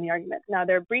participated in the argument. Now,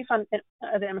 their brief on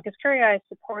the amicus curiae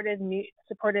supported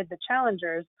the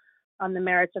challengers on the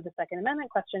merits of the Second Amendment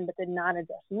question, but did not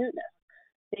address mootness.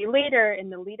 They later, in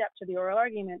the lead up to the oral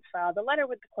argument, filed a letter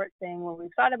with the court saying, well,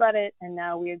 we've thought about it, and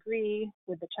now we agree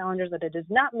with the challengers that it is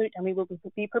not moot, and we will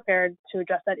be prepared to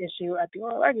address that issue at the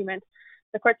oral argument.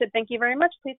 The court said, thank you very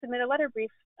much. Please submit a letter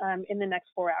brief in the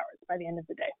next 4 hours by the end of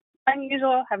the day.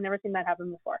 Unusual. I've never seen that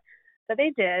happen before. So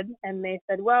they did, and they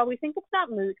said, well, we think it's not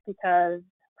moot because,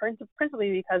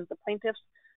 principally because the plaintiffs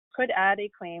could add a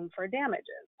claim for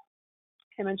damages.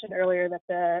 I mentioned earlier that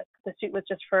the suit was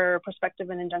just for prospective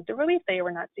and injunctive relief. They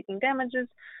were not seeking damages.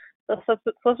 The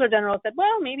Solicitor General said,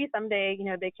 well, maybe someday,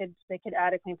 they could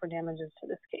add a claim for damages to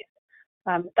this case.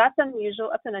 That's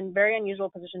unusual. That's a very unusual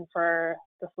position for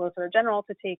the Solicitor General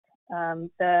to take.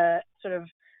 The sort of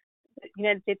the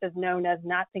United States is known as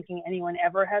not thinking anyone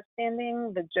ever has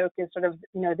standing. The joke is sort of,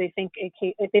 they think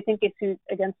a suit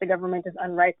against the government is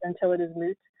unripe until it is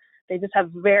moot. They just have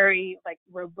very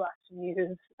robust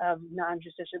views of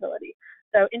non-justiciability.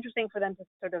 So interesting for them to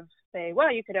sort of say,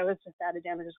 well, you could always just add a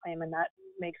damages claim, and that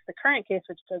makes the current case,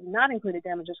 which does not include a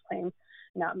damages claim,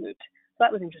 not moot. So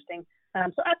that was interesting.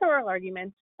 So at the oral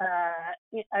argument,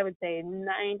 I would say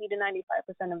 90 to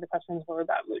 95% of the questions were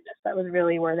about mootness. That was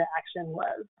really where the action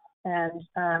was. And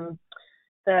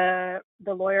the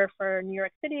lawyer for New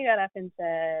York City got up and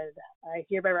said, I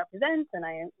hereby represent,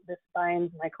 and this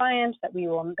binds my client that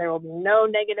there will be no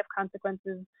negative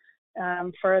consequences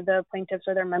for the plaintiffs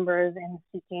or their members in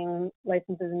seeking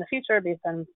licenses in the future based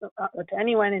on or to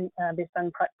anyone based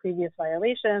on previous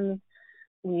violations.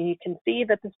 We can see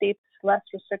that the state's less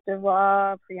restrictive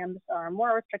law preempts our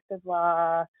more restrictive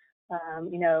law.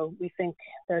 We think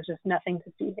there's just nothing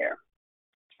to see here.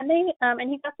 And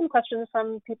he got some questions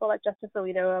from people like Justice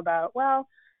Alito about, well,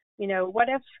 what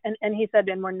if, and he said,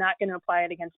 and we're not going to apply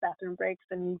it against bathroom breaks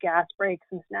and gas breaks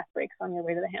and snack breaks on your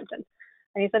way to the Hamptons.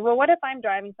 And he said, well, what if I'm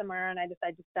driving somewhere and I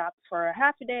decide to stop for a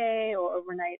half a day or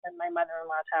overnight at my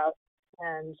mother-in-law's house?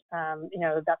 And,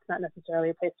 that's not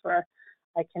necessarily a place where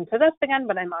I can possess the gun,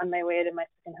 but I'm on my way to my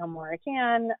second home where I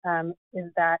can.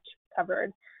 Is that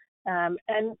covered? And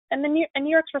New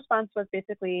York's response was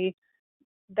basically,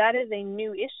 that is a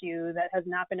new issue that has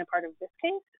not been a part of this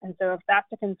case. And so if that's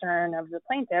a concern of the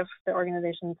plaintiff, the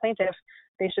organization plaintiff,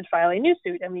 they should file a new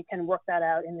suit, and we can work that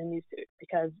out in the new suit,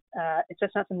 because it's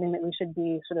just not something that we should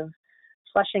be sort of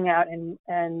fleshing out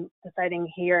and deciding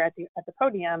here at the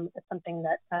podium. It's something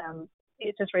that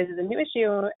it just raises a new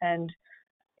issue, and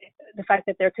the fact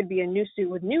that there could be a new suit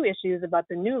with new issues about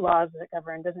the new laws that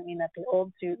govern doesn't mean that the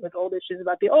old suit with old issues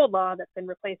about the old law that's been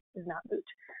replaced is not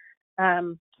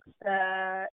moot.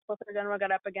 The Solicitor General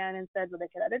got up again and said, well, they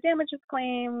could add a damages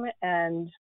claim. And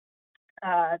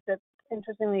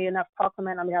interestingly enough, Paul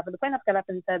Clement on behalf of the plaintiff got up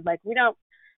and said,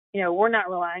 we're not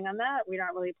relying on that. We're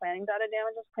not really planning to add a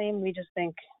damages claim. We just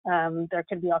think there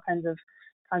could be all kinds of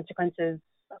consequences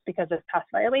because of past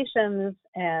violations.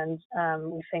 And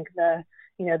we think the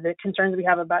concerns we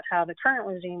have about how the current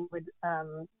regime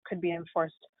could be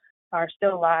enforced are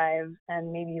still alive,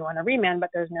 and maybe you want to remand, but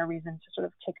there's no reason to sort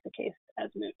of kick the case as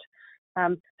moot.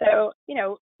 So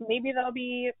maybe there'll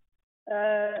be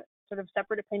a sort of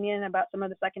separate opinion about some of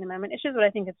the Second Amendment issues, but I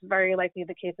think it's very likely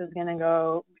the case is going to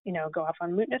go off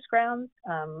on mootness grounds.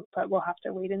 But we'll have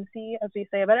to wait and see, as we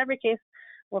say about every case.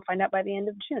 We'll find out by the end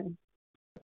of June.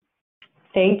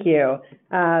 Thank you.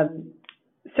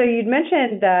 So you'd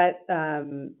mentioned that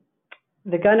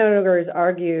the gun owners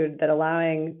argued that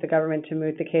allowing the government to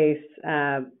moot the case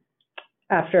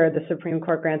after the Supreme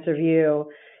Court grants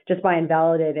review just by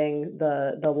invalidating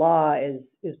the law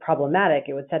is problematic.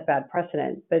 It would set bad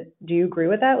precedent. But do you agree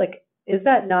with that? Is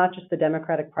that not just the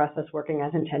democratic process working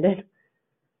as intended?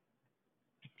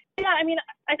 Yeah,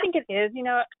 I think it is.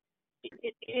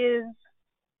 It is.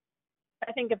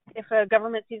 I think if a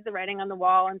government sees the writing on the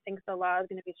wall and thinks the law is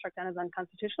going to be struck down as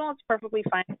unconstitutional, it's perfectly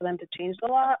fine for them to change the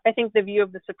law. I think the view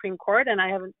of the Supreme Court, and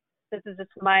this is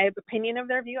just my opinion of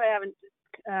their view, I haven't,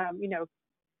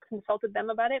 consulted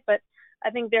them about it, but I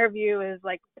think their view is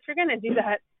if you're going to do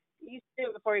that, you do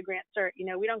it before you grant cert.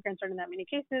 We don't grant cert in that many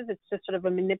cases. It's just sort of a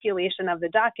manipulation of the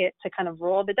docket to kind of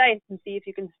roll the dice and see if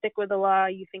you can stick with the law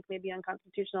you think may be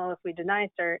unconstitutional if we deny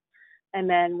cert. And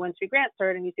then once we grant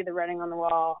cert and you see the writing on the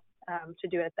wall, to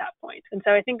do it at that point. And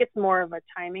so I think it's more of a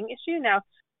timing issue. Now,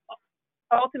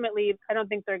 ultimately, I don't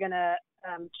think they're going to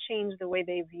change the way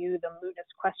they view the mootness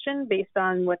question based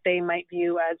on what they might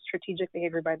view as strategic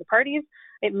behavior by the parties.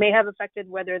 It may have affected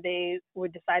whether they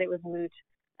would decide it was moot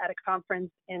at a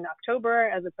conference in October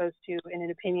as opposed to in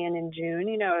an opinion in June.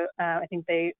 I think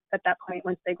they, at that point,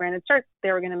 once they granted cert,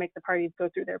 they were going to make the parties go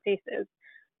through their paces.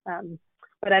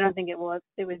 But I don't think it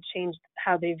would change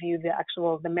how they view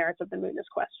the merits of the mootness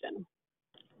question.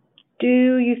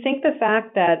 Do you think the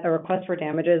fact that a request for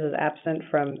damages is absent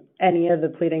from any of the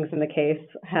pleadings in the case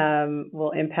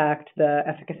will impact the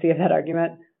efficacy of that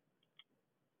argument?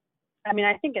 I mean,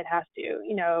 I think it has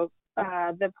to.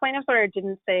 The plaintiff's lawyer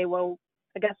didn't say, well,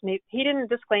 I guess maybe, he didn't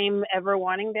disclaim ever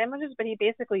wanting damages, but he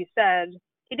basically said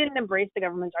he didn't embrace the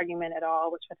government's argument at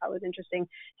all, which I thought was interesting.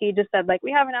 He just said, like,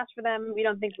 we haven't asked for them. We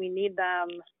don't think we need them.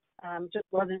 Just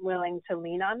wasn't willing to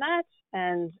lean on that.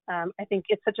 And I think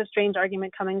it's such a strange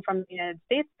argument coming from the United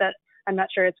States that I'm not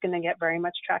sure it's going to get very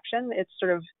much traction. It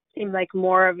sort of seemed like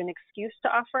more of an excuse to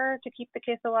offer to keep the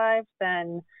case alive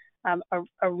than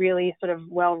a really sort of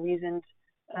well-reasoned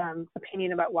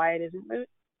opinion about why it isn't moot.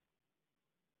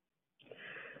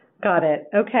 Got it.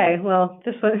 Okay. Well,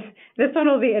 this one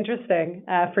will be interesting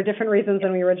for different reasons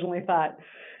than we originally thought.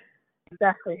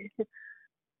 Exactly.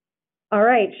 All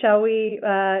right. Shall we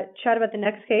chat about the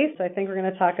next case? I think we're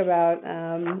going to talk about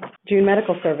June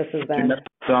Medical Services then.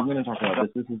 So I'm going to talk about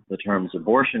this. This is the terms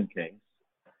abortion case.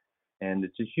 And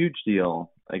it's a huge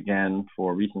deal, again,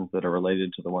 for reasons that are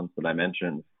related to the ones that I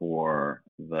mentioned for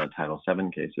the Title VII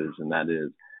cases. And that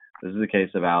is, this is a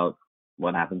case about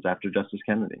what happens after Justice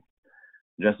Kennedy.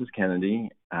 Justice Kennedy,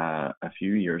 a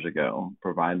few years ago,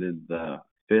 provided the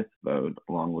fifth vote,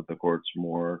 along with the court's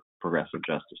more progressive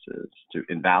justices, to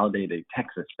invalidate a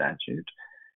Texas statute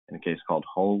in a case called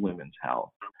Whole Women's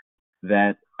Health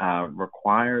that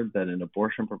required that an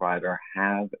abortion provider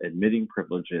have admitting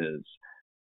privileges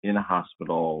in a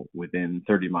hospital within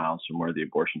 30 miles from where the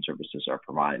abortion services are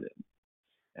provided.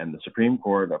 And the Supreme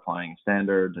Court, applying a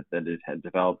standard that it had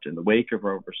developed in the wake of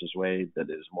Roe versus Wade that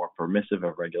is more permissive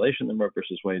of regulation than Roe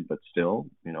versus Wade, but still,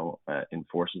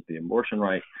 enforces the abortion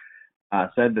right,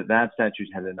 said that that statute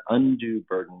had an undue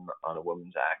burden on a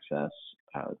woman's access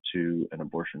to an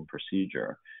abortion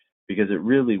procedure, because it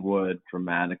really would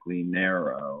dramatically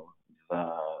narrow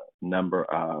the number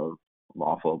of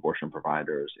lawful abortion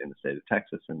providers in the state of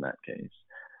Texas in that case.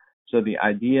 So the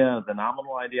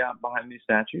nominal idea behind these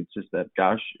statutes is that,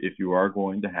 gosh, if you are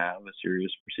going to have a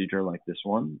serious procedure like this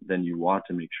one, then you want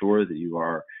to make sure that you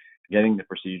are getting the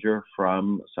procedure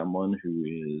from someone who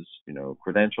is,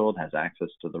 credentialed, has access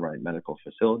to the right medical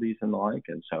facilities and the like.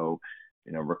 And so,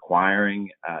 requiring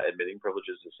admitting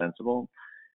privileges is sensible.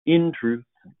 In truth,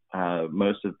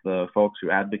 most of the folks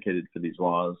who advocated for these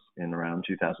laws in around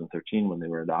 2013, when they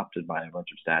were adopted by a bunch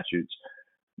of statutes,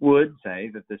 would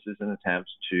say that this is an attempt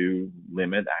to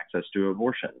limit access to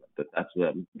abortion, that's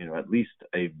at least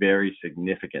a very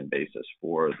significant basis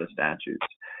for the statutes.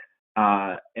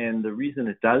 And the reason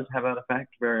it does have an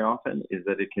effect very often is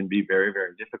that it can be very,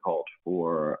 very difficult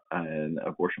for an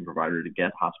abortion provider to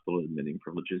get hospital admitting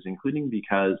privileges, including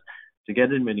because to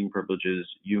get admitting privileges,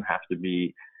 you have to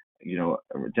be,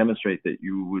 demonstrate that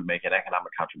you would make an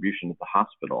economic contribution to the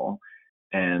hospital.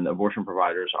 And abortion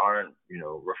providers aren't,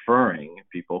 referring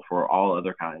people for all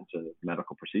other kinds of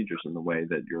medical procedures in the way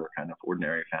that your kind of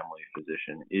ordinary family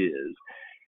physician is.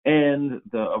 And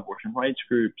the abortion rights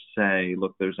groups say,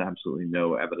 look, there's absolutely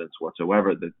no evidence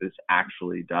whatsoever that this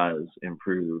actually does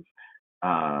improve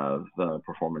the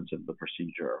performance of the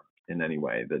procedure in any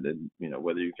way. That,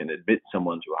 whether you can admit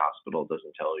someone to a hospital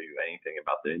doesn't tell you anything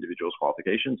about the individual's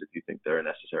qualifications. If you think there are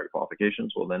necessary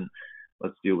qualifications, well, then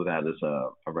let's deal with that as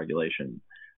a regulation.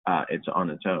 It's on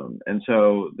its own. And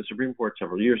so the Supreme Court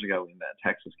several years ago in that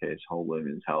Texas case, Whole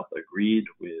Women's Health, agreed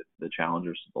with the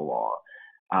challengers to the law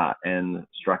and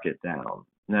struck it down.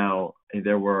 Now,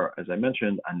 there were, as I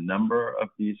mentioned, a number of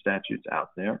these statutes out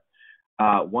there.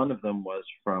 One of them was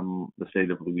from the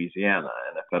state of Louisiana,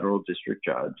 and a federal district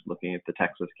judge looking at the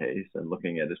Texas case and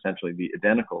looking at essentially the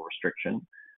identical restriction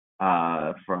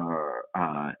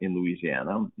in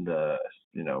Louisiana, the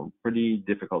pretty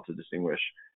difficult to distinguish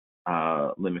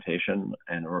limitation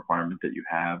and a requirement that you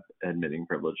have admitting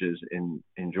privileges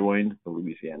enjoined the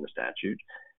Louisiana statute.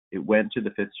 It went to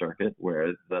the Fifth Circuit,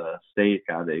 where the state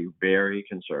got a very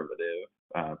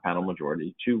conservative panel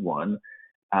majority, 2-1,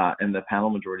 and the panel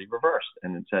majority reversed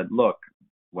and it said, look,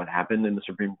 what happened in the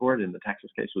Supreme Court in the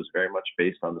Texas case was very much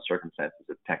based on the circumstances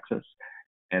of Texas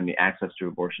and the access to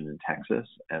abortion in Texas,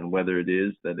 and whether it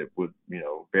is that it would,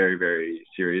 very, very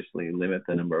seriously limit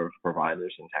the number of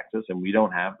providers in Texas. And we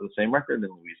don't have the same record in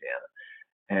Louisiana.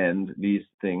 And these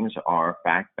things are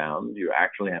fact-bound. You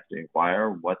actually have to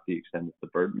inquire what the extent of the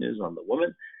burden is on the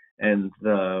woman. And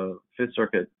the Fifth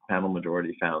Circuit panel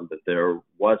majority found that there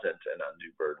wasn't an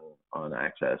undue burden on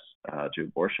access to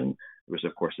abortion. There was,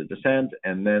 of course, a dissent,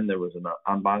 and then there was an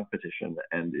en banc petition,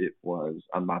 and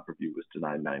en banc review was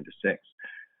denied 9-6.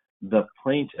 The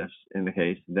plaintiffs in the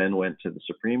case then went to the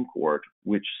Supreme Court,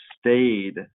 which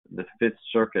stayed the Fifth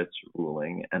Circuit's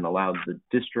ruling and allowed the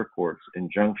district court's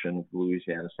injunction of the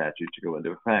Louisiana statute to go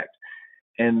into effect.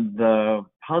 And the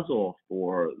puzzle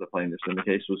for the plaintiffs in the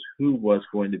case was who was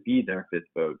going to be their fifth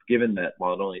vote, given that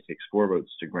while it only takes 4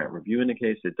 votes to grant review in a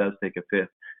case, it does take a fifth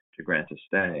to grant a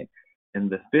stay. And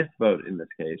the fifth vote in this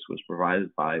case was provided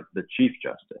by the Chief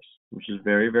Justice, which is a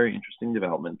very, very interesting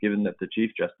development, given that the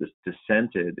Chief Justice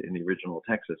dissented in the original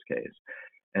Texas case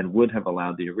and would have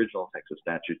allowed the original Texas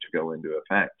statute to go into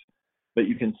effect. But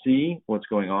you can see what's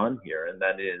going on here, and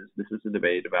that is, this is a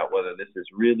debate about whether this is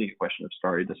really a question of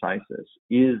stare decisis.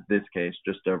 Is this case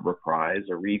just a reprise,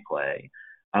 a replay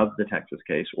of the Texas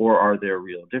case, or are there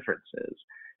real differences?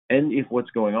 And if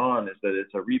what's going on is that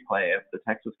it's a replay of the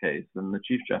Texas case, then the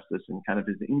Chief Justice, in kind of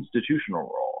his institutional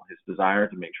role, his desire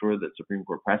to make sure that Supreme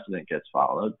Court precedent gets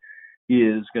followed,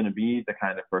 is going to be the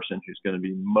kind of person who's going to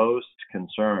be most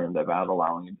concerned about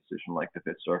allowing a decision like the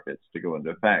Fifth Circuit's to go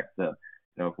into effect.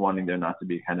 Wanting there not to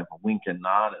be kind of a wink and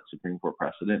nod at Supreme Court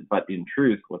precedent, but in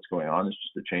truth, what's going on is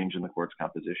just a change in the court's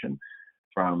composition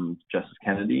from Justice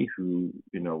Kennedy, who,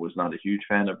 was not a huge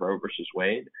fan of Roe versus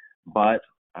Wade, but,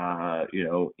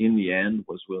 in the end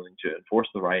was willing to enforce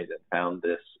the right and found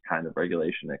this kind of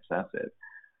regulation excessive.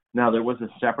 Now, there was a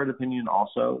separate opinion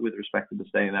also with respect to the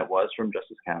stay, and that was from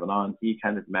Justice Kavanaugh, and he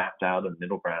kind of mapped out a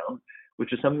middle ground,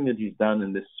 which is something that he's done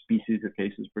in this species of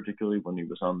cases, particularly when he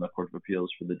was on the Court of Appeals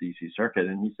for the D.C. Circuit.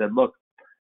 And he said, look,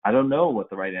 I don't know what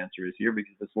the right answer is here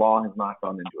because this law has not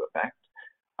gone into effect.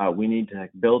 We need to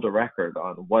build a record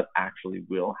on what actually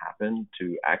will happen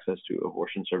to access to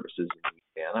abortion services in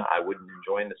Louisiana. I wouldn't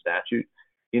enjoin the statute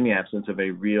in the absence of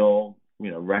a real,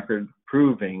 record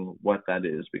proving what that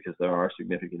is, because there are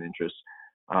significant interests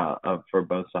for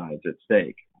both sides at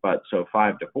stake. But so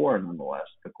 5-4, nonetheless,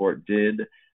 the court did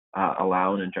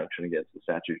allow an injunction against the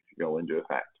statute to go into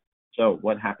effect. So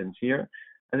what happens here?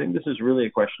 I think this is really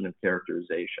a question of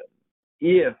characterization.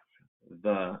 If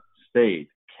the state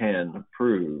can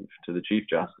prove to the Chief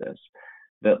Justice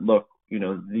that, look,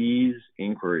 these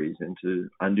inquiries into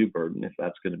undue burden, if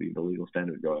that's going to be the legal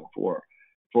standard going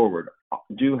forward,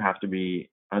 do have to be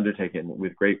undertaken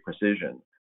with great precision.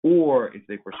 Or if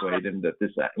they persuade him that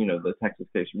this, the Texas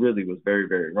case really was very,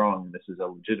 very wrong, and this is a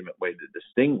legitimate way to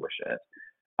distinguish it,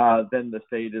 then the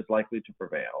state is likely to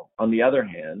prevail. On the other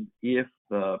hand, if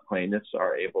the plaintiffs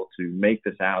are able to make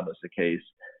this out as a case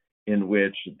in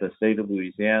which the state of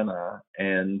Louisiana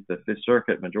and the Fifth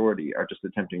Circuit majority are just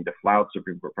attempting to flout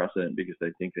Supreme Court precedent because they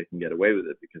think they can get away with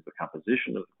it because the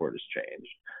composition of the court has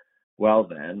changed, well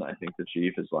then, I think the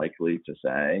chief is likely to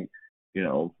say,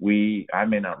 I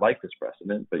may not like this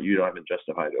precedent, but you haven't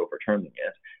justified overturning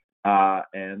it,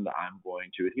 and I'm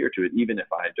going to adhere to it even if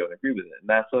I don't agree with it. And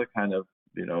that's a kind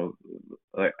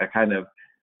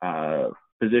of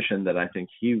position that I think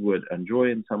he would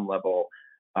enjoy in some level,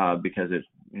 because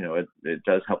it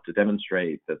does help to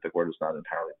demonstrate that the court is not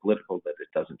entirely political, that it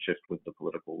doesn't shift with the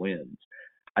political winds.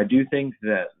 I do think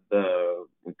that the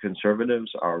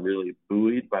conservatives are really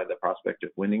buoyed by the prospect of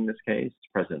winning this case.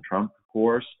 President Trump, of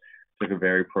course, took a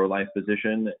very pro-life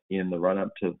position in the run-up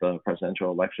to the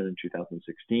presidential election in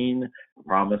 2016,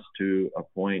 promised to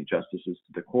appoint justices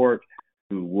to the court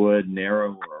who would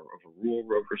narrow or overrule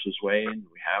Roe versus Wade.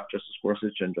 We have Justice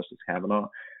Gorsuch and Justice Kavanaugh.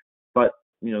 But,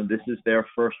 this is their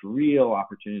first real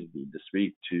opportunity to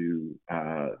speak to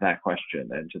that question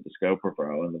and to the scope of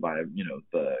Roe and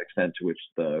the extent to which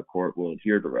the court will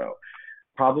adhere to Roe.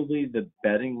 Probably the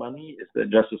betting money is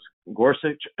that Justice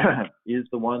Gorsuch is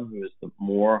the one who is the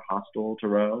more hostile to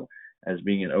Roe as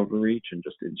being an overreach and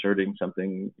just inserting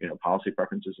something, policy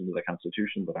preferences into the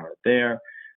Constitution that aren't there.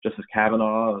 Justice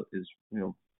Kavanaugh is,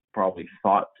 probably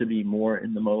thought to be more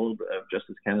in the mode of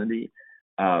Justice Kennedy,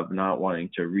 of not wanting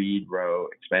to read Roe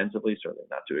expansively, certainly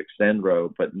not to extend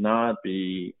Roe, but not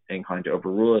be inclined to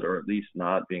overrule it, or at least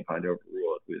not be inclined to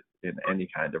overrule it in any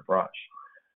kind of rush.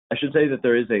 I should say that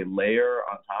there is a layer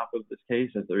on top of this case,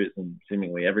 as there is in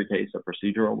seemingly every case, a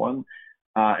procedural one,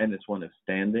 and it's one of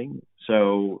standing.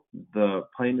 So the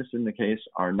plaintiffs in the case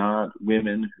are not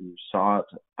women who sought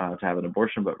to have an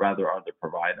abortion, but rather are the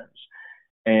providers.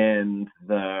 And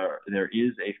there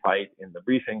is a fight in the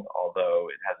briefing, although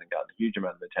it hasn't gotten a huge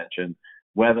amount of attention,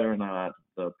 whether or not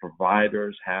the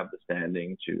providers have the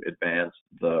standing to advance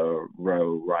the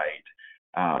Roe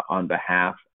right on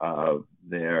behalf of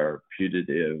their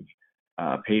putative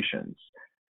patients.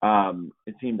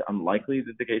 It seemed unlikely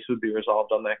that the case would be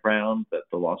resolved on that ground, that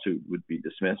the lawsuit would be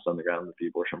dismissed on the ground that the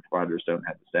abortion providers don't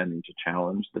have the standing to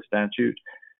challenge the statute.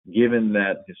 given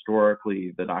that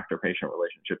historically the doctor-patient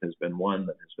relationship has been one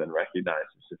that has been recognized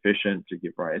as sufficient to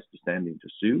give rise to standing to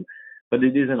sue, but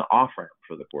it is an off-ramp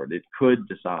for the court. It could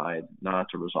decide not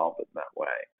to resolve it that way.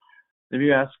 If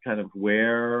you ask kind of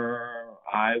where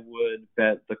I would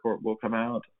bet the court will come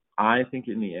out, I think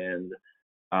in the end,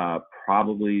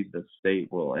 probably the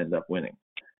state will end up winning.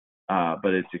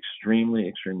 But it's extremely,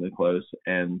 extremely close.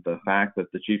 And the fact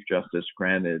that the Chief Justice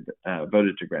voted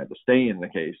to grant a stay in the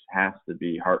case has to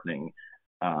be heartening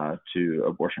to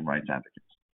abortion rights advocates.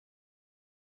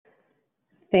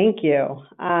 Thank you.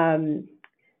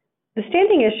 The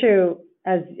standing issue,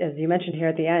 as you mentioned here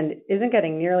at the end, isn't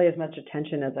getting nearly as much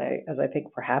attention as I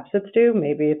think perhaps it's due.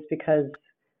 Maybe it's because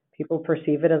people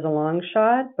perceive it as a long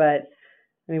shot. But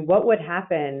I mean, what would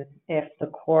happen if the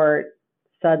court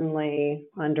suddenly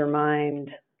undermined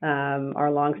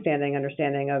our longstanding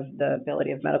understanding of the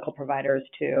ability of medical providers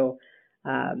to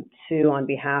sue on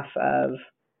behalf of,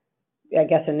 I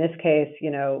guess in this case,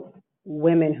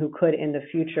 women who could in the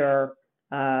future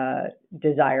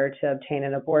desire to obtain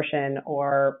an abortion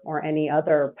or any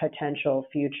other potential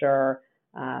future,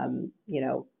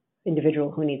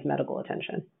 individual who needs medical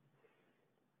attention?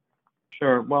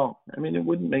 Sure. Well, I mean, it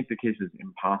wouldn't make the cases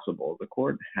impossible. The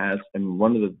court has, and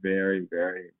one of the very,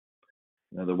 very,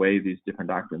 the way these different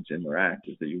doctrines interact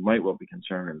is that you might well be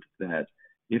concerned that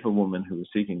if a woman who is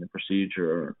seeking the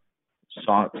procedure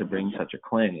sought to bring such a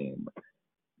claim,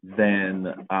 then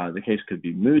the case could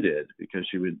be mooted because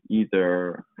she would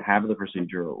either have the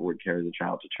procedure or would carry the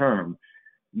child to term.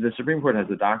 The Supreme Court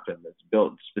has a doctrine that's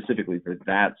built specifically for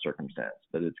that circumstance,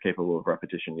 that it's capable of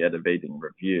repetition yet evading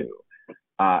review.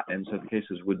 And so the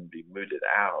cases wouldn't be mooted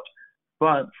out.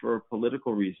 But for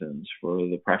political reasons, for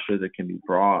the pressure that can be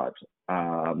brought,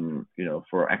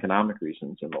 for economic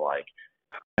reasons and the like,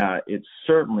 it's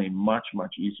certainly much,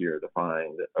 much easier to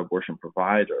find abortion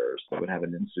providers that would have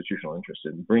an institutional interest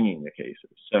in bringing the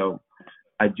cases. So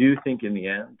I do think in the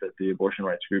end that the abortion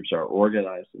rights groups are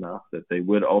organized enough that they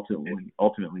would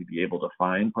ultimately be able to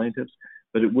find plaintiffs,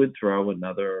 but it would throw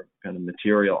another kind of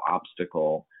material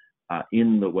obstacle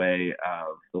in the way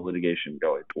of the litigation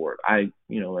going forward. As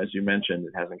you mentioned,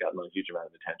 it hasn't gotten a huge amount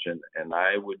of attention, and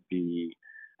I would be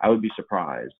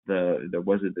surprised. There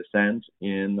was a dissent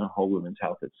in Whole Women's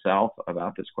Health itself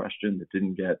about this question that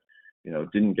didn't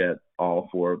get all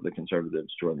four of the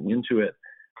conservatives joining into it,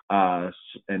 and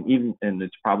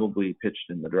it's probably pitched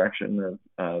in the direction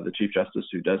of the Chief Justice,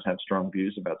 who does have strong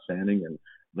views about standing and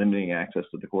limiting access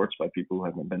to the courts by people who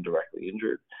haven't been directly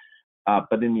injured.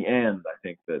 But in the end, I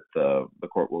think that the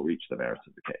court will reach the merits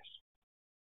of the case.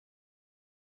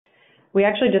 We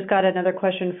actually just got another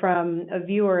question from a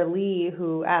viewer, Lee,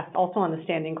 who asked also on the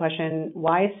standing question,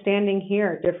 why is standing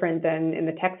here different than in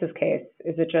the Texas case?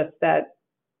 Is it just that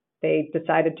they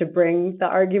decided to bring the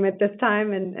argument this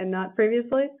time and not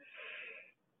previously?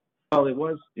 Well, it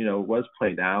was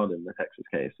played out in the Texas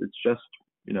case. It's just,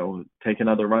 take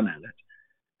another run at it.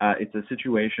 It's a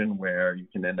situation where you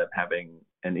can end up having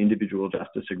an individual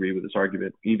justice agree with this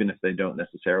argument, even if they don't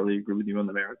necessarily agree with you on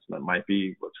the merits. And that might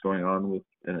be what's going on with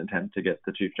an attempt to get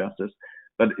the Chief Justice.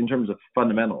 But in terms of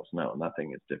fundamentals, no,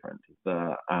 nothing is different.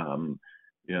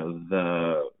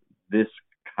 This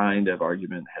kind of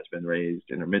argument has been raised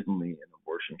intermittently in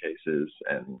abortion cases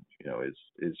and,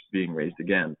 is being raised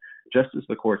again. Just as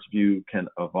the court's view can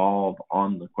evolve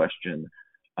on the question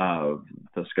of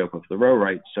the scope of the Roe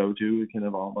right, so too it can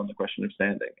evolve on the question of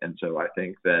standing. And so I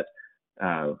think that,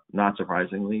 not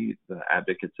surprisingly, the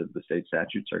advocates of the state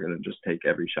statutes are going to just take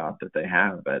every shot that they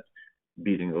have at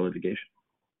beating the litigation.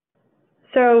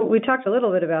 So we talked a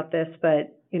little bit about this,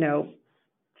 but,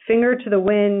 finger to the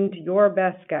wind, your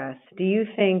best guess. Do you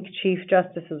think Chief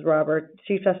Justice Roberts'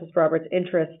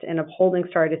 interest in upholding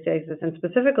stare decisis and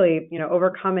specifically,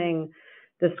 overcoming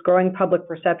this growing public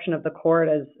perception of the court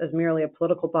as merely a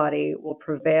political body will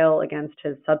prevail against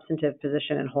his substantive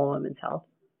position in Whole Women's Health?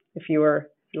 If you were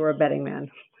a betting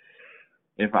man.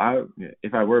 If I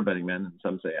were a betting man, and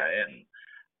some say I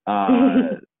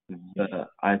am,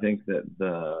 I think that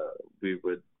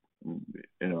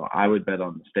I would bet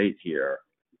on the state here,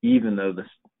 even though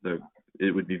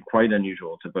it would be quite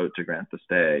unusual to vote to grant the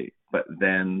stay, but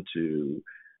then to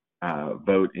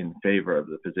vote in favor of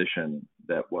the position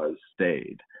that was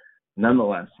stayed.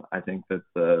 Nonetheless, I think that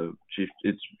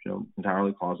it's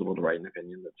entirely plausible to write an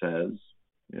opinion that says,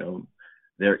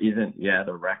 there isn't yet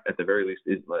at the very least,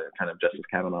 is kind of Justice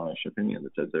Kavanaugh-ish opinion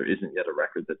that says there isn't yet a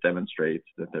record that demonstrates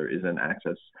that there isn't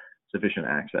sufficient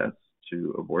access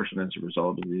to abortion as a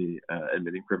result of the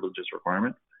admitting privileges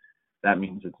requirement. That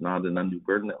means it's not an undue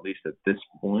burden, at least at this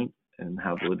point, in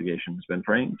how the litigation has been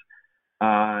framed.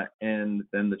 And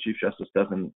then the Chief Justice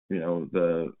doesn't,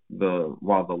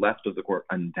 while the left of the court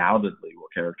undoubtedly will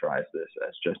characterize this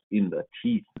as just in the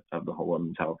teeth of the whole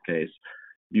women's health case,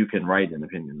 you can write an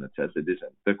opinion that says it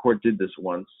isn't. The court did this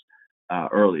once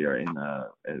earlier in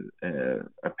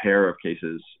a pair of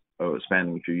cases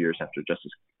spanning a few years after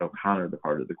Justice O'Connor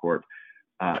departed the court,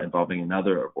 involving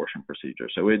another abortion procedure.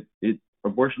 So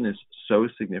abortion is so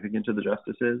significant to the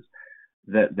justices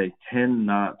that they tend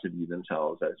not to view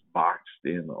themselves as boxed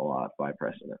in a lot by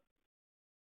precedent.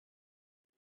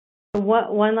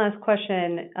 One last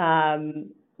question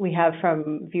we have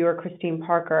from viewer Christine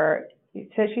Parker.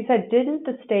 So she said, didn't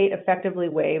the state effectively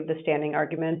waive the standing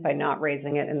argument by not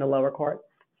raising it in the lower court?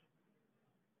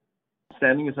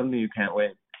 Standing is something you can't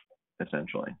waive,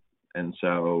 essentially. And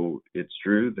so it's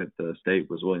true that the state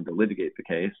was willing to litigate the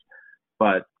case,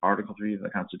 but Article 3 of the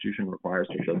Constitution requires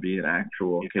there shall be an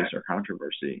actual case or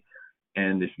controversy.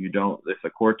 And if the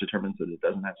court determines that it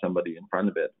doesn't have somebody in front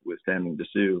of it with standing to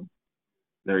sue,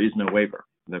 there is no waiver.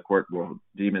 The court will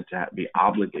deem it to be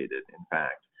obligated, in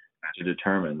fact, to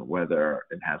determine whether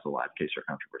it has a live case or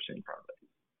controversy in front of it.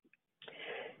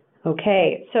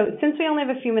 Okay, so since we only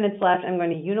have a few minutes left, I'm going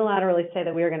to unilaterally say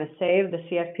that we are going to save the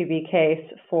CFPB case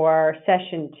for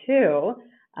session 2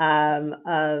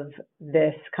 of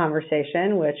this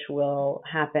conversation, which will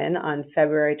happen on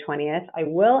February 20th. I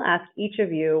will ask each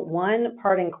of you one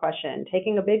parting question,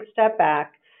 taking a big step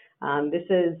back. This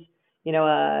is,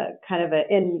 a kind of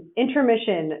an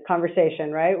intermission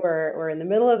conversation, right? We're in the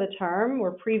middle of the term.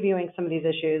 We're previewing some of these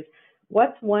issues.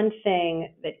 What's one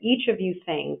thing that each of you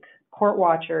think court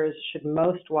watchers should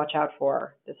most watch out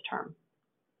for this term?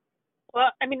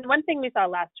 Well, one thing we saw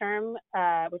last term,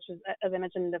 which was, as I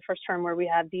mentioned, the first term where we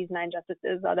had these 9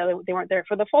 justices, although they weren't there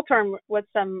for the full term, was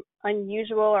some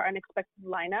unusual or unexpected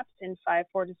lineups in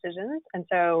 5-4 decisions. And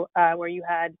so where you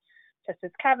had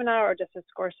Justice Kavanaugh or Justice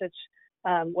Gorsuch,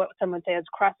 what some would say is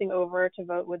crossing over to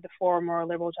vote with the 4 more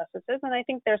liberal justices. And I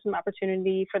think there's some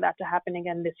opportunity for that to happen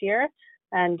again this year.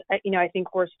 And, I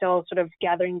think we're still sort of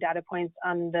gathering data points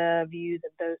on the views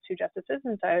of those 2 justices.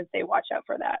 And so I would say watch out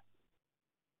for that.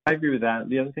 I agree with that.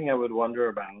 The other thing I would wonder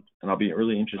about, and I'll be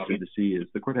really interested to see, is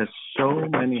the court has so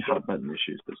many hot button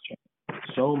issues this term.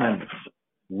 So many.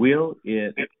 Will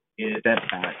it step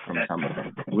back from some of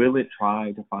them? Will it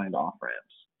try to find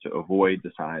off-ramps to avoid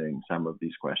deciding some of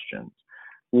these questions?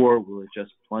 Or will it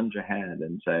just plunge ahead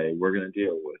and say, we're going to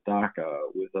deal with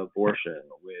DACA, with abortion,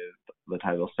 with the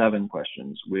Title VII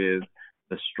questions, with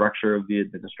the structure of the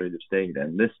administrative state,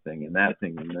 and this thing and that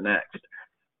thing and the next?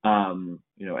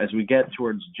 As we get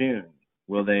towards June,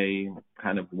 will they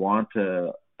kind of want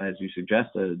to, as you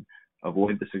suggested,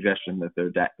 avoid the suggestion that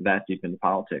they're that deep into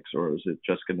politics, or is it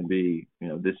just going to be,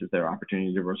 this is their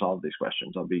opportunity to resolve these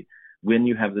questions? When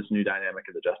you have this new dynamic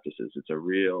of the justices, it's a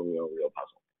real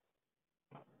puzzle.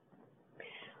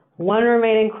 One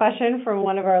remaining question from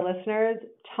one of our listeners.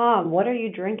 Tom, what are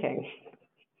you drinking?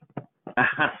 Well,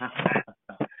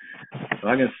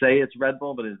 I'm going to say it's Red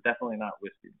Bull, but it's definitely not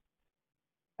whiskey.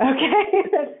 Okay,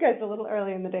 that's good. It's a little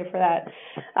early in the day for that.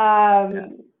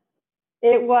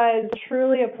 It was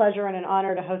truly a pleasure and an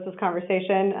honor to host this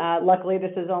conversation. Luckily,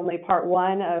 this is only part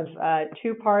 1 of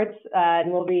 2 parts,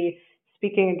 and we'll be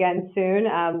speaking again soon.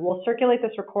 We'll circulate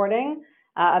this recording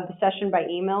of the session by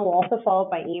email. We'll also follow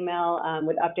up by email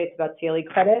with updates about CLE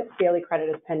credit. CLE credit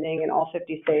is pending in all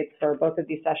 50 states for both of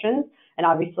these sessions. And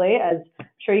obviously, as I'm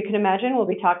sure you can imagine, we'll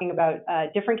be talking about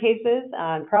different cases,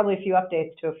 probably a few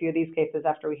updates to a few of these cases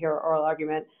after we hear oral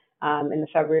argument in the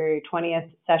February 20th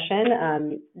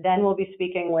session. Then we'll be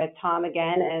speaking with Tom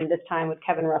again, and this time with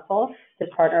Kevin Russell, his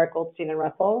partner at Goldstein and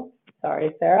Russell.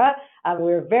 Sorry, Sarah.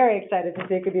 We're very excited to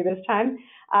speak with you this time.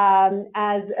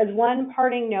 As one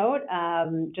parting note,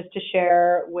 just to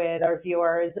share with our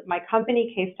viewers, my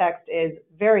company, Casetext, is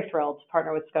very thrilled to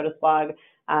partner with SCOTUS Blog.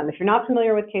 If you're not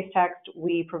familiar with Casetext,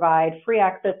 we provide free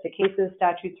access to cases,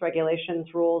 statutes, regulations,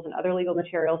 rules, and other legal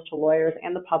materials to lawyers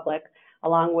and the public,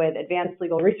 along with advanced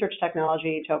legal research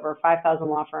technology to over 5,000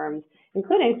 law firms,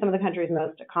 including some of the country's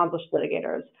most accomplished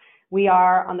litigators. We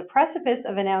are on the precipice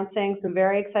of announcing some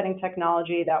very exciting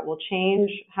technology that will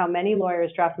change how many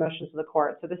lawyers draft motions to the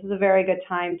court. So this is a very good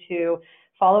time to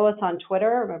follow us on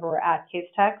Twitter. Remember, we're at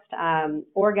Casetext,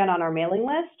 or again on our mailing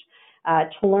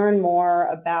list. To learn more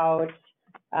about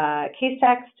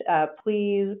Casetext,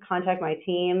 please contact my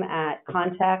team at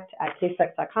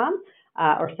contact@casetext.com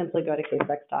or simply go to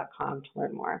casetext.com to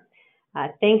learn more.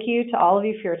 Thank you to all of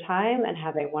you for your time, and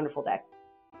have a wonderful day.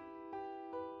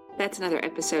 That's another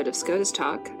episode of SCOTUS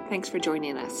Talk. Thanks for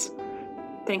joining us.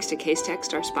 Thanks to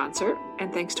Casetext, our sponsor,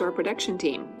 and thanks to our production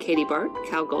team, Katie Bart,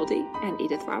 Cal Goldie, and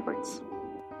Edith Roberts.